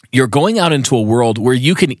you're going out into a world where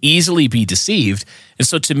you can easily be deceived. And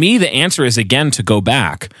so to me, the answer is, again, to go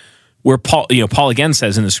back where Paul again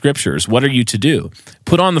says in the scriptures, what are you to do?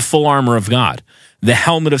 Put on the full armor of God, the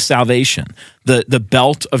helmet of salvation, the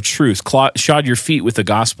belt of truth, shod your feet with the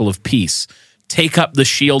gospel of peace. Take up the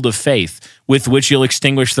shield of faith with which you'll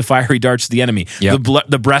extinguish the fiery darts of the enemy,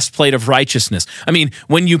 the breastplate of righteousness. I mean,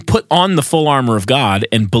 when you put on the full armor of God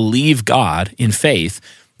and believe God in faith,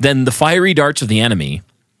 then the fiery darts of the enemy,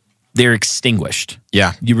 they're extinguished.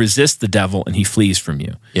 Yeah. You resist the devil and he flees from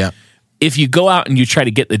you. Yeah. If you go out and you try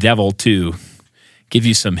to get the devil to give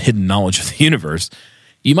you some hidden knowledge of the universe,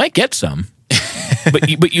 you might get some, but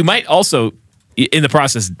you might also, in the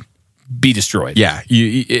process, be destroyed. Yeah,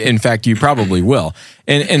 in fact, you probably will.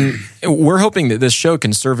 And we're hoping that this show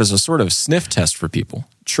can serve as a sort of sniff test for people.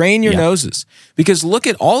 Train your noses. Because look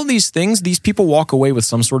at all of these things. These people walk away with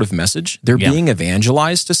some sort of message. They're being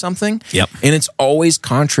evangelized to something. Yep. And it's always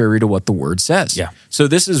contrary to what the word says. Yeah. So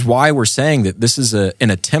this is why we're saying that this is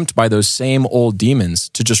an attempt by those same old demons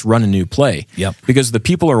to just run a new play. Yep. Because the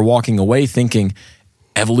people are walking away thinking,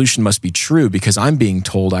 evolution must be true because I'm being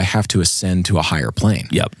told I have to ascend to a higher plane.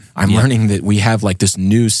 Yep. I'm learning that we have like this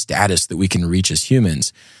new status that we can reach as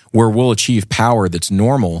humans where we'll achieve power that's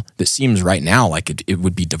normal, that seems right now like it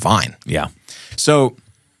would be divine. Yeah. So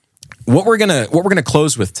what we're gonna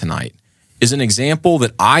close with tonight is an example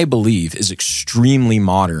that I believe is extremely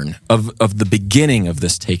modern of the beginning of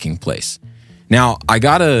this taking place. Now, I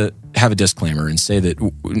gotta have a disclaimer and say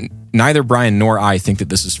that neither Brian nor I think that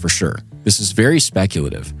this is for sure. This is very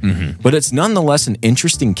speculative, but it's nonetheless an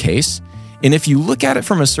interesting case. And if you look at it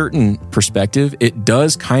from a certain perspective, it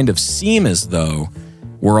does kind of seem as though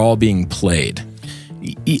we're all being played.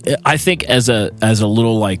 I think as a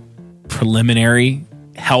little like preliminary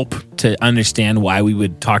help to understand why we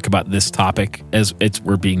would talk about this topic as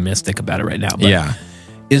we're being mystic about it right now. But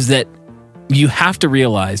is that you have to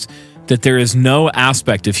realize that there is no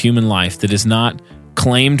aspect of human life that is not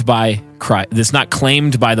claimed by Christ, that's not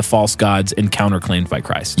claimed by the false gods and counterclaimed by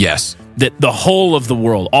Christ. Yes. That the whole of the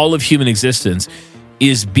world, all of human existence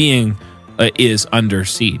is under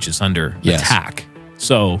siege, is under attack.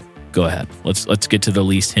 So go ahead. Let's get to the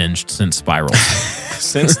least hinged since spirals.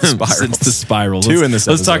 Since the spirals. Two in this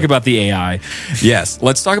episode. Let's talk about the AI. Yes.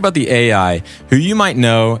 Let's talk about the AI, who you might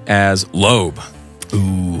know as Loeb.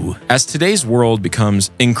 Ooh. As today's world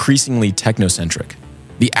becomes increasingly technocentric,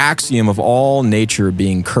 the axiom of all nature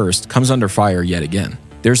being cursed comes under fire yet again.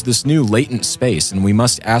 There's this new latent space, and we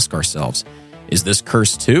must ask ourselves, is this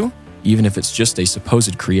cursed too, even if it's just a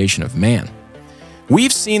supposed creation of man?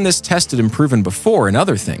 We've seen this tested and proven before in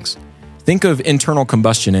other things. Think of internal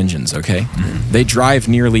combustion engines, okay? They drive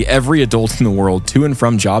nearly every adult in the world to and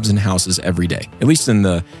from jobs and houses every day, at least in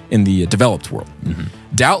the developed world.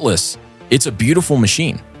 Doubtless, it's a beautiful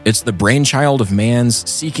machine. It's the brainchild of man's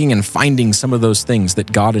seeking and finding some of those things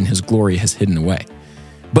that God in his glory has hidden away.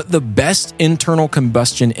 But the best internal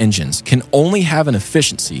combustion engines can only have an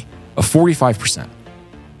efficiency of 45%.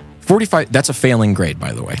 45, that's a failing grade,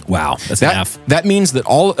 by the way. Wow, that's an F. That means that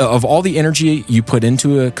all the energy you put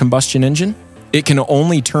into a combustion engine, it can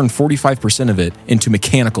only turn 45% of it into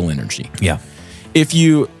mechanical energy. Yeah. If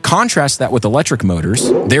you contrast that with electric motors,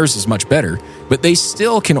 theirs is much better, but they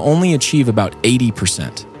still can only achieve about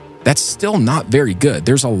 80%. That's still not very good.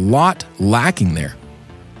 There's a lot lacking there.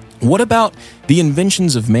 What about the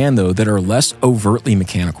inventions of man, though, that are less overtly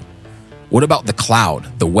mechanical? What about the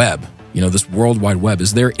cloud, the web, this World Wide Web?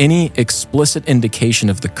 Is there any explicit indication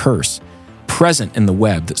of the curse present in the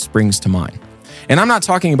web that springs to mind? And I'm not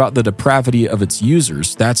talking about the depravity of its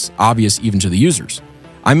users. That's obvious even to the users.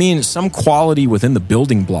 I mean some quality within the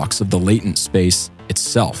building blocks of the latent space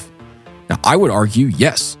itself. Now, I would argue,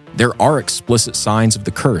 yes, there are explicit signs of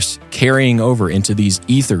the curse carrying over into these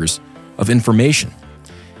ethers of information.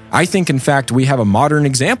 I think, in fact, we have a modern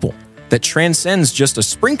example that transcends just a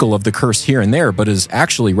sprinkle of the curse here and there, but is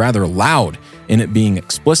actually rather loud in it being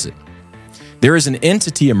explicit. There is an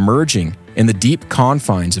entity emerging in the deep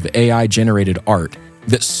confines of AI-generated art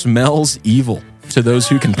that smells evil to those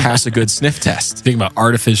who can pass a good sniff test. Think about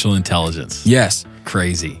artificial intelligence. Yes.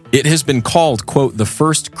 Crazy. It has been called, quote, the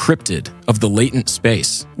first cryptid of the latent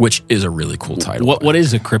space, which is a really cool title. What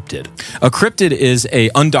is a cryptid? A cryptid is a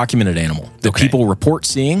undocumented animal that people report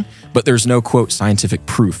seeing, but there's no, quote, scientific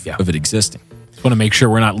proof of it existing. Just want to make sure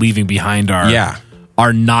we're not leaving behind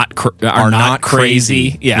are not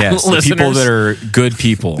crazy. Yes, listeners, the people that are good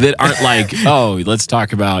people that aren't like, oh, let's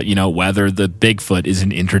talk about whether the Bigfoot is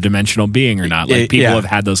an interdimensional being or not. Like people have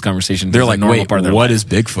had those conversations. They're like, wait, what is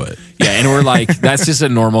Bigfoot? Yeah, and we're like, that's just a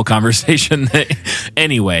normal conversation.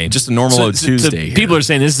 Anyway, just a normal Tuesday. People are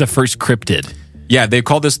saying this is the first cryptid. Yeah, they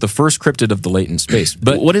call this the first cryptid of the latent space.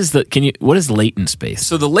 But what is latent space?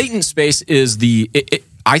 So the latent space is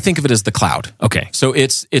I think of it as the cloud. Okay. So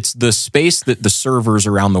it's the space that the servers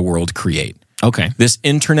around the world create. Okay. This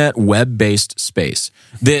internet web-based space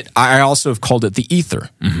that I also have called it the ether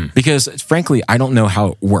because frankly, I don't know how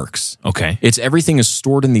it works. Okay. Everything is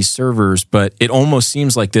stored in these servers, but it almost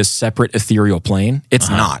seems like this separate ethereal plane. It's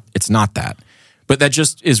not. It's not that. But that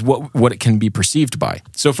just is what it can be perceived by.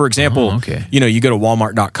 So for example, you go to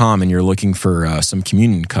Walmart.com and you're looking for some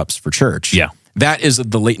communion cups for church. Yeah. That is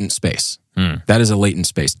the latent space. That is a latent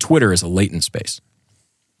space. Twitter is a latent space.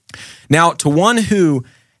 Now, to one who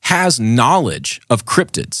has knowledge of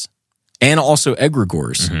cryptids and also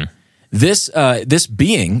egregores, this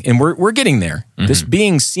being, and we're getting there, this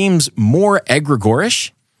being seems more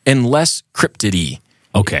egregorish and less cryptid-y.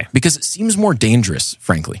 Okay. Because it seems more dangerous,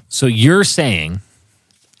 frankly. So you're saying,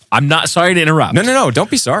 I'm not sorry to interrupt. No, don't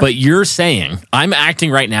be sorry. But you're saying, I'm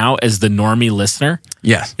acting right now as the normie listener.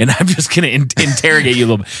 Yes. And I'm just going to interrogate you a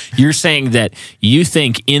little bit. You're saying that you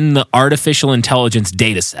think in the artificial intelligence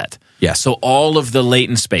data set, so all of the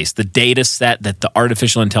latent space, the data set that the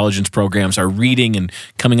artificial intelligence programs are reading and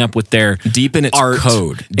coming up with their deep in its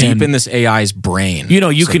code, deep in this AI's brain,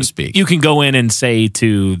 you can go in and say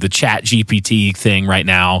to the Chat GPT thing right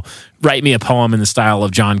now, write me a poem in the style of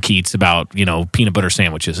John Keats about, peanut butter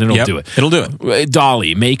sandwiches, and it'll do it. It'll do it.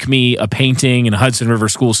 Dolly, make me a painting in a Hudson River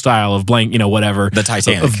School style of blank, whatever. The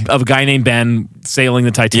Titanic. Of a guy named Ben sailing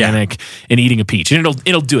the Titanic and eating a peach. And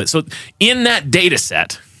it'll do it. So in that data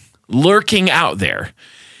set, lurking out there,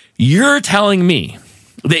 you're telling me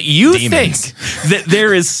that you think that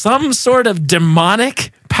there is some sort of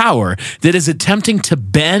demonic power that is attempting to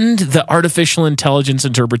bend the artificial intelligence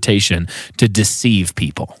interpretation to deceive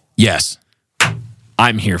people. Yes.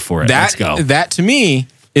 I'm here for it. Let's go. That to me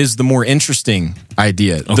is the more interesting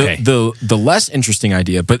idea. Okay. The less interesting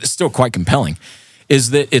idea, but it's still quite compelling,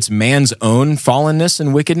 is that it's man's own fallenness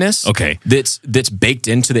and wickedness. Okay. That's baked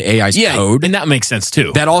into the AI's code. And that makes sense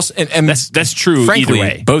too. That also, and that's true. Frankly,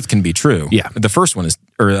 either way. Both can be true. Yeah. The first one is,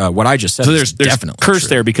 or what I just said, so there's definitely curse true.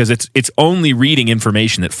 there because it's only reading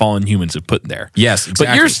information that fallen humans have put there. Yes, exactly.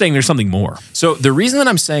 But you're saying there's something more. So the reason that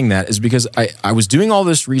I'm saying that is because I was doing all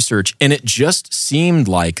this research and it just seemed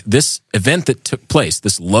like this event that took place,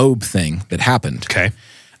 this lobe thing that happened. Okay.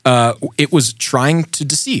 It was trying to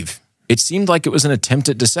deceive. It seemed like it was an attempt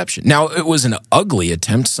at deception. Now, it was an ugly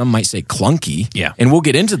attempt. Some might say clunky. Yeah. And we'll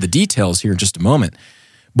get into the details here in just a moment.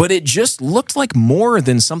 But it just looked like more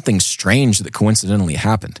than something strange that coincidentally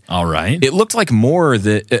happened. All right. It looked like more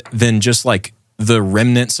than just like the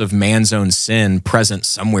remnants of man's own sin present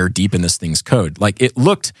somewhere deep in this thing's code. Like it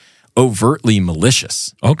looked overtly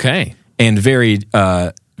malicious. Okay. And very,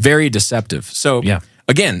 very deceptive. So,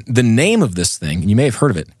 again, the name of this thing, and you may have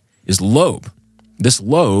heard of it, is Loab. This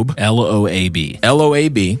lobe, Loab.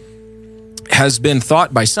 Loab, has been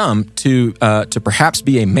thought by some to perhaps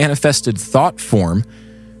be a manifested thought form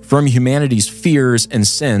from humanity's fears and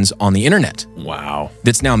sins on the internet. Wow.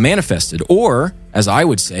 That's now manifested. Or, as I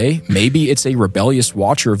would say, maybe it's a rebellious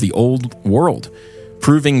watcher of the old world,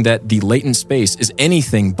 proving that the latent space is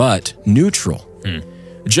anything but neutral.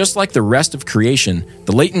 Just like the rest of creation,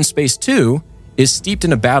 the latent space too is steeped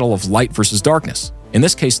in a battle of light versus darkness. In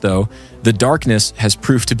this case, though, the darkness has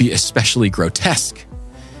proved to be especially grotesque.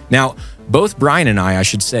 Now, both Brian and I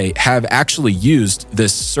should say, have actually used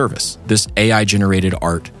this service, this AI-generated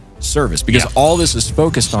art service, because all this is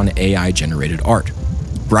focused on AI-generated art.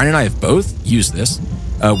 Brian and I have both used this.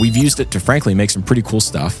 We've used it to, frankly, make some pretty cool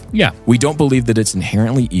stuff. Yeah. We don't believe that it's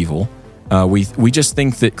inherently evil. We just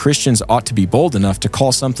think that Christians ought to be bold enough to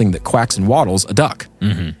call something that quacks and waddles a duck.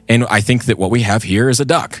 And I think that what we have here is a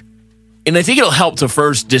duck. And I think it'll help to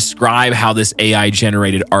first describe how this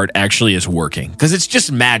AI-generated art actually is working, because it's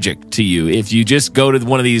just magic to you. If you just go to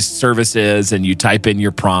one of these services and you type in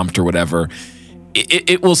your prompt or whatever,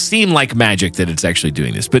 it will seem like magic that it's actually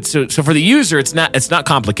doing this. But so for the user, it's not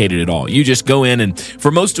complicated at all. You just go in, and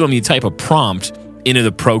for most of them, you type a prompt into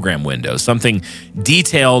the program window. Something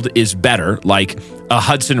detailed is better, like a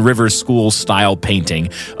Hudson River School style painting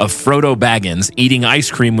of Frodo Baggins eating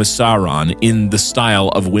ice cream with Sauron in the style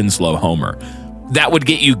of Winslow Homer. That would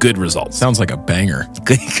get you good results. Sounds like a banger.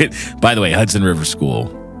 By the way, Hudson River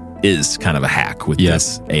School is kind of a hack with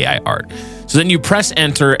this AI art. So then you press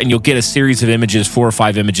enter and you'll get a series of images, 4 or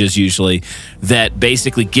 5 images usually, that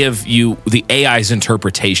basically give you the AI's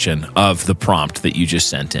interpretation of the prompt that you just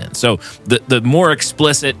sent in. So the more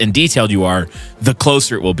explicit and detailed you are, the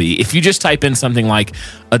closer it will be. If you just type in something like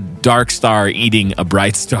a dark star eating a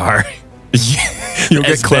bright star, you'll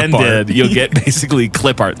get clip art. You'll get basically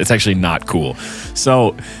clip art that's actually not cool.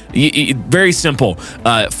 So very simple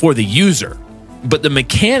for the user. But the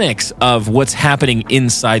mechanics of what's happening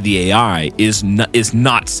inside the AI is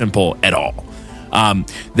not simple at all.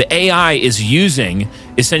 The AI is using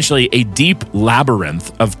essentially a deep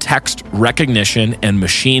labyrinth of text recognition and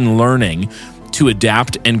machine learning to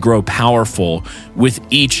adapt and grow powerful with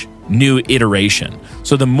each new iteration.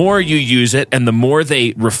 So the more you use it and the more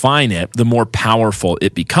they refine it, the more powerful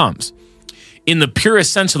it becomes. In the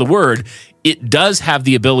purest sense of the word, it does have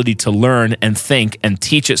the ability to learn and think and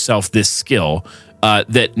teach itself this skill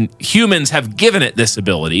that humans have given it this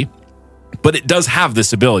ability, but it does have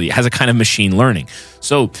this ability. It has a kind of machine learning.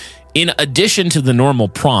 So in addition to the normal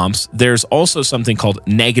prompts, there's also something called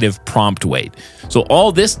negative prompt weight. So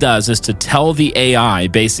all this does is to tell the AI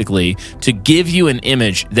basically to give you an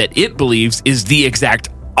image that it believes is the exact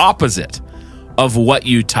opposite of what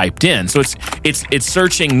you typed in. So it's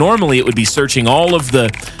searching. Normally it would be searching all of the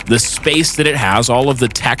space that it has, all of the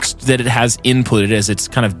text that it has inputted as its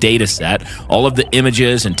kind of data set, all of the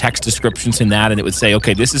images and text descriptions in that, and it would say,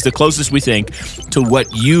 okay, this is the closest we think to what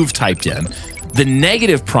you've typed in. The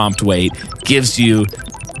negative prompt weight gives you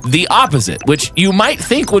the opposite, which you might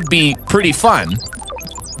think would be pretty fun.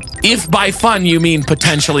 If by fun you mean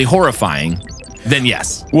potentially horrifying, then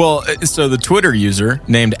yes. Well, so the Twitter user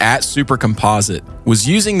named @supercomposite was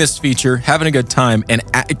using this feature, having a good time, and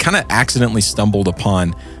it kind of accidentally stumbled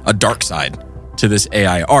upon a dark side to this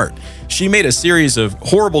AI art. She made a series of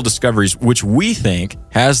horrible discoveries, which we think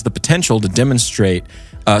has the potential to demonstrate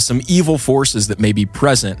some evil forces that may be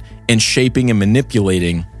present in shaping and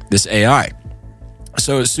manipulating this AI.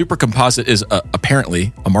 So Supercomposite is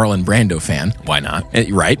apparently a Marlon Brando fan. Why not?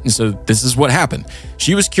 Right. And so this is what happened.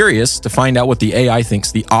 She was curious to find out what the AI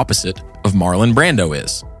thinks the opposite of Marlon Brando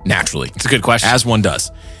is. Naturally. It's a good question. As one does.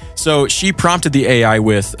 So she prompted the AI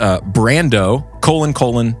with Brando,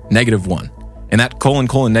 ::-1. And that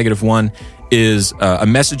 ::-1 is a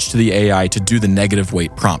message to the AI to do the negative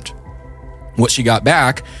weight prompt. What she got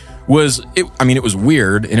back was, it was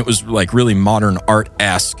weird, and it was like really modern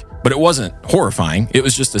art-esque. But it wasn't horrifying. It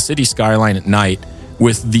was just a city skyline at night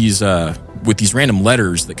with these random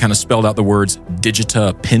letters that kind of spelled out the words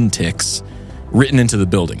Digita Pintix written into the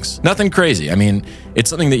buildings. Nothing crazy. I mean,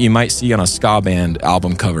 it's something that you might see on a ska band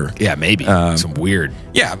album cover. Yeah, maybe. Some weird.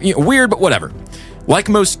 Yeah, weird, but whatever. Like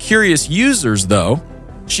most curious users, though,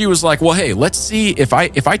 she was like, well, hey, let's see if I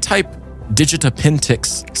type Digita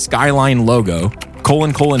Pintix skyline logo,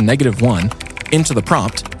 ::1 into the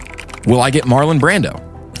prompt, will I get Marlon Brando?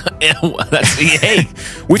 That's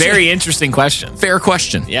very interesting question. Fair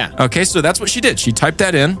question. Yeah. Okay, so that's what she did. She typed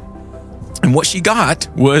that in, and what she got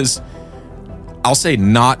was, I'll say,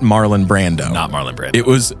 not Marlon Brando. Not Marlon Brando. It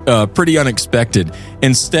was pretty unexpected.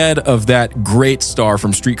 Instead of that great star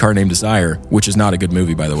from Streetcar Named Desire, which is not a good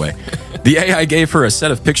movie, by the way, the AI gave her a set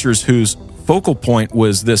of pictures whose focal point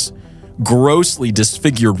was this grossly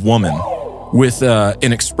disfigured woman with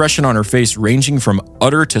an expression on her face ranging from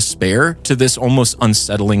utter despair to this almost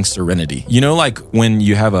unsettling serenity. You know, like when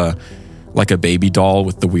you have a baby doll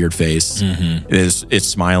with the weird face, it's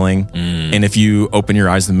smiling, and if you open your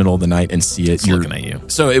eyes in the middle of the night and see it, It's looking at you.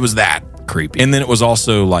 So it was that Creepy. and then it was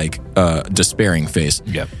also like a despairing face.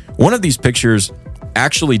 Yep. One of these pictures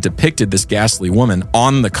actually depicted this ghastly woman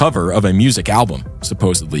on the cover of a music album,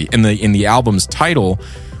 supposedly. And in the album's title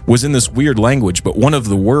was in this weird language, but one of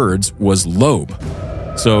the words was lobe.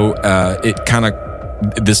 So it kind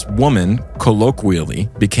of, this woman colloquially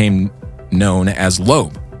became known as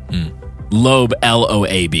Loab. Loab,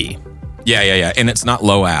 L-O-A-B. Yeah. And it's not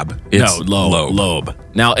Loab. It's Loab.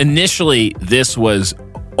 Loab. Now, initially, this was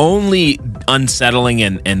only unsettling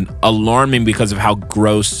and alarming because of how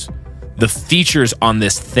gross the features on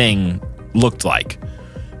this thing looked like.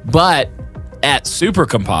 But at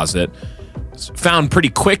Supercomposite, found pretty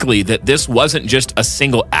quickly that this wasn't just a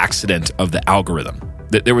single accident of the algorithm,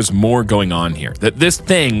 that there was more going on here, that this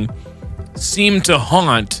thing seemed to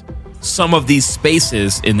haunt some of these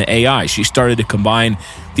spaces in the AI. She started to combine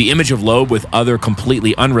the image of Loab with other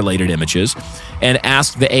completely unrelated images and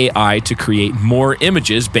asked the AI to create more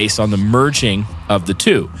images based on the merging of the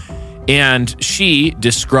two. And she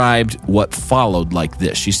described what followed like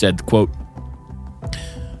this. She said, quote,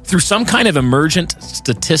 "Through some kind of emergent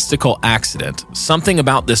statistical accident, something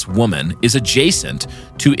about this woman is adjacent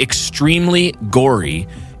to extremely gory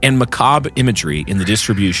and macabre imagery in the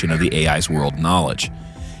distribution of the AI's world knowledge.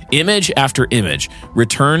 Image after image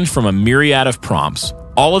returned from a myriad of prompts,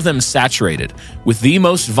 all of them saturated with the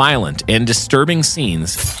most violent and disturbing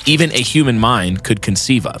scenes even a human mind could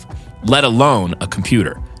conceive of, let alone a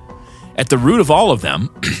computer. At the root of all of them,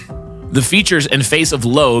 the features and face of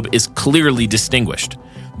Loab is clearly distinguished.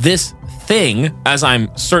 This thing, as I'm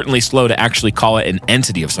certainly slow to actually call it an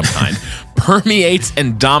entity of some kind, permeates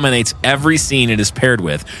and dominates every scene it is paired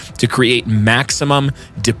with to create maximum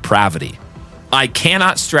depravity. I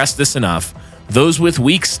cannot stress this enough. Those with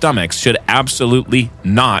weak stomachs should absolutely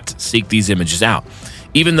not seek these images out.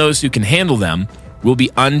 Even those who can handle them will be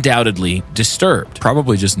undoubtedly disturbed."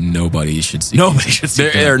 Probably just nobody should see. Nobody should see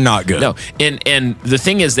them. They're not good. No, and the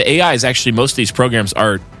thing is, the AI is actually, most of these programs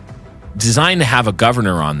are designed to have a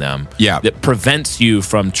governor on them that prevents you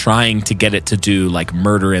from trying to get it to do like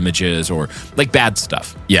murder images or like bad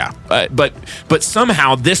stuff. Yeah. But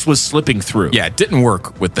somehow this was slipping through. Yeah, it didn't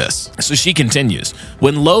work with this. So she continues,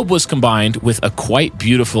 "When Loab was combined with a quite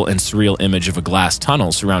beautiful and surreal image of a glass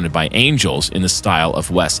tunnel surrounded by angels in the style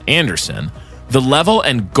of Wes Anderson, the level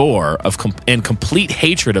and gore of and complete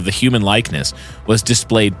hatred of the human likeness was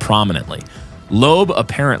displayed prominently. Loab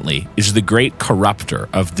apparently is the great corrupter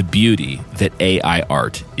of the beauty that AI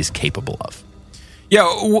art is capable of." Yeah,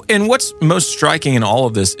 and what's most striking in all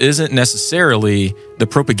of this isn't necessarily the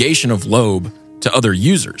propagation of Loab to other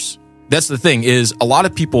users. That's the thing, is a lot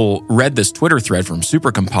of people read this Twitter thread from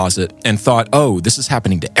Supercomposite and thought, oh, this is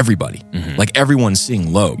happening to everybody. Like everyone's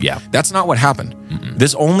seeing Loab. Yeah. That's not what happened.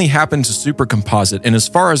 This only happened to Supercomposite, and as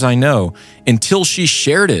far as I know, until she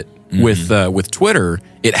shared it with Twitter,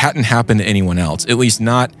 it hadn't happened to anyone else, at least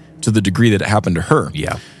not to the degree that it happened to her.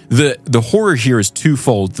 Yeah. The horror here is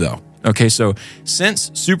twofold, though. Okay, so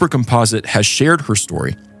since Supercomposite has shared her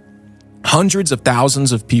story, hundreds of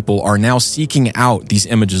thousands of people are now seeking out these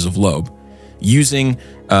images of Loab, using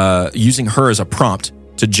her as a prompt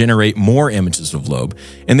to generate more images of Loab,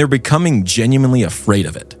 and they're becoming genuinely afraid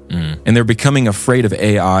of it. And they're becoming afraid of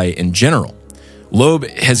AI in general. Loab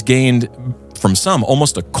has gained, from some,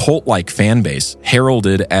 almost a cult-like fan base,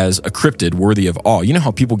 heralded as a cryptid worthy of awe. You know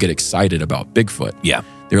how people get excited about Bigfoot? Yeah.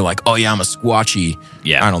 They're like, oh yeah, I'm a Squatchy.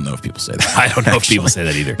 Yeah. I don't know if people say that. I don't know if people say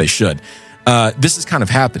that either. They should. This is kind of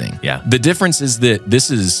happening. Yeah. The difference is that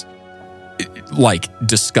this is like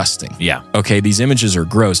disgusting. Yeah. Okay, these images are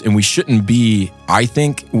gross, and we shouldn't be, I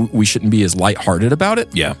think, we shouldn't be as lighthearted about it.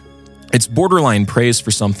 Yeah. It's borderline praise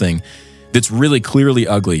for something that's really clearly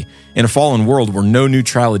ugly in a fallen world where no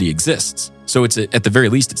neutrality exists. So it's, at the very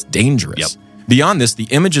least, it's dangerous. Yep. Beyond this, the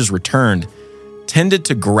images returned tended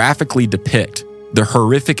to graphically depict the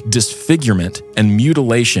horrific disfigurement and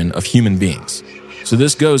mutilation of human beings. So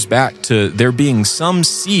this goes back to there being some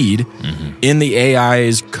seed in the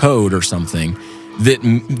AI's code or something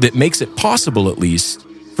that makes it possible, at least,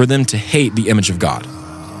 for them to hate the image of God.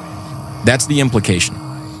 That's the implication.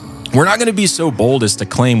 We're not going to be so bold as to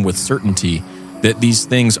claim with certainty that these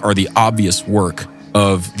things are the obvious work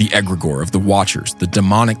of the egregore, of the Watchers, the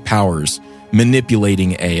demonic powers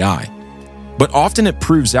manipulating AI. But often it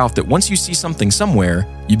proves out that once you see something somewhere,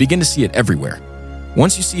 you begin to see it everywhere.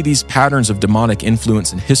 Once you see these patterns of demonic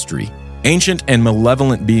influence in history, Ancient and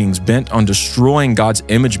malevolent beings bent on destroying God's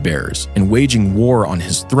image bearers and waging war on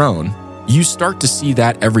his throne, you start to see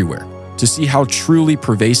that everywhere, to see how truly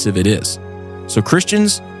pervasive it is. So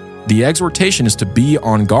Christians, the exhortation is to be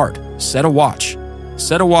on guard. Set a watch.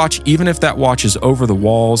 Set a watch even if that watch is over the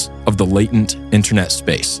walls of the latent internet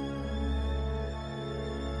space.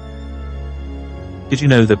 Did you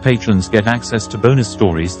know that patrons get access to bonus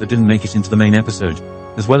stories that didn't make it into the main episode,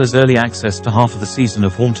 as well as early access to half of the season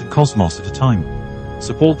of Haunted Cosmos at a time?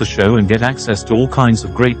 Support the show and get access to all kinds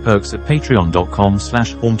of great perks at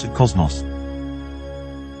patreon.com/hauntedcosmos.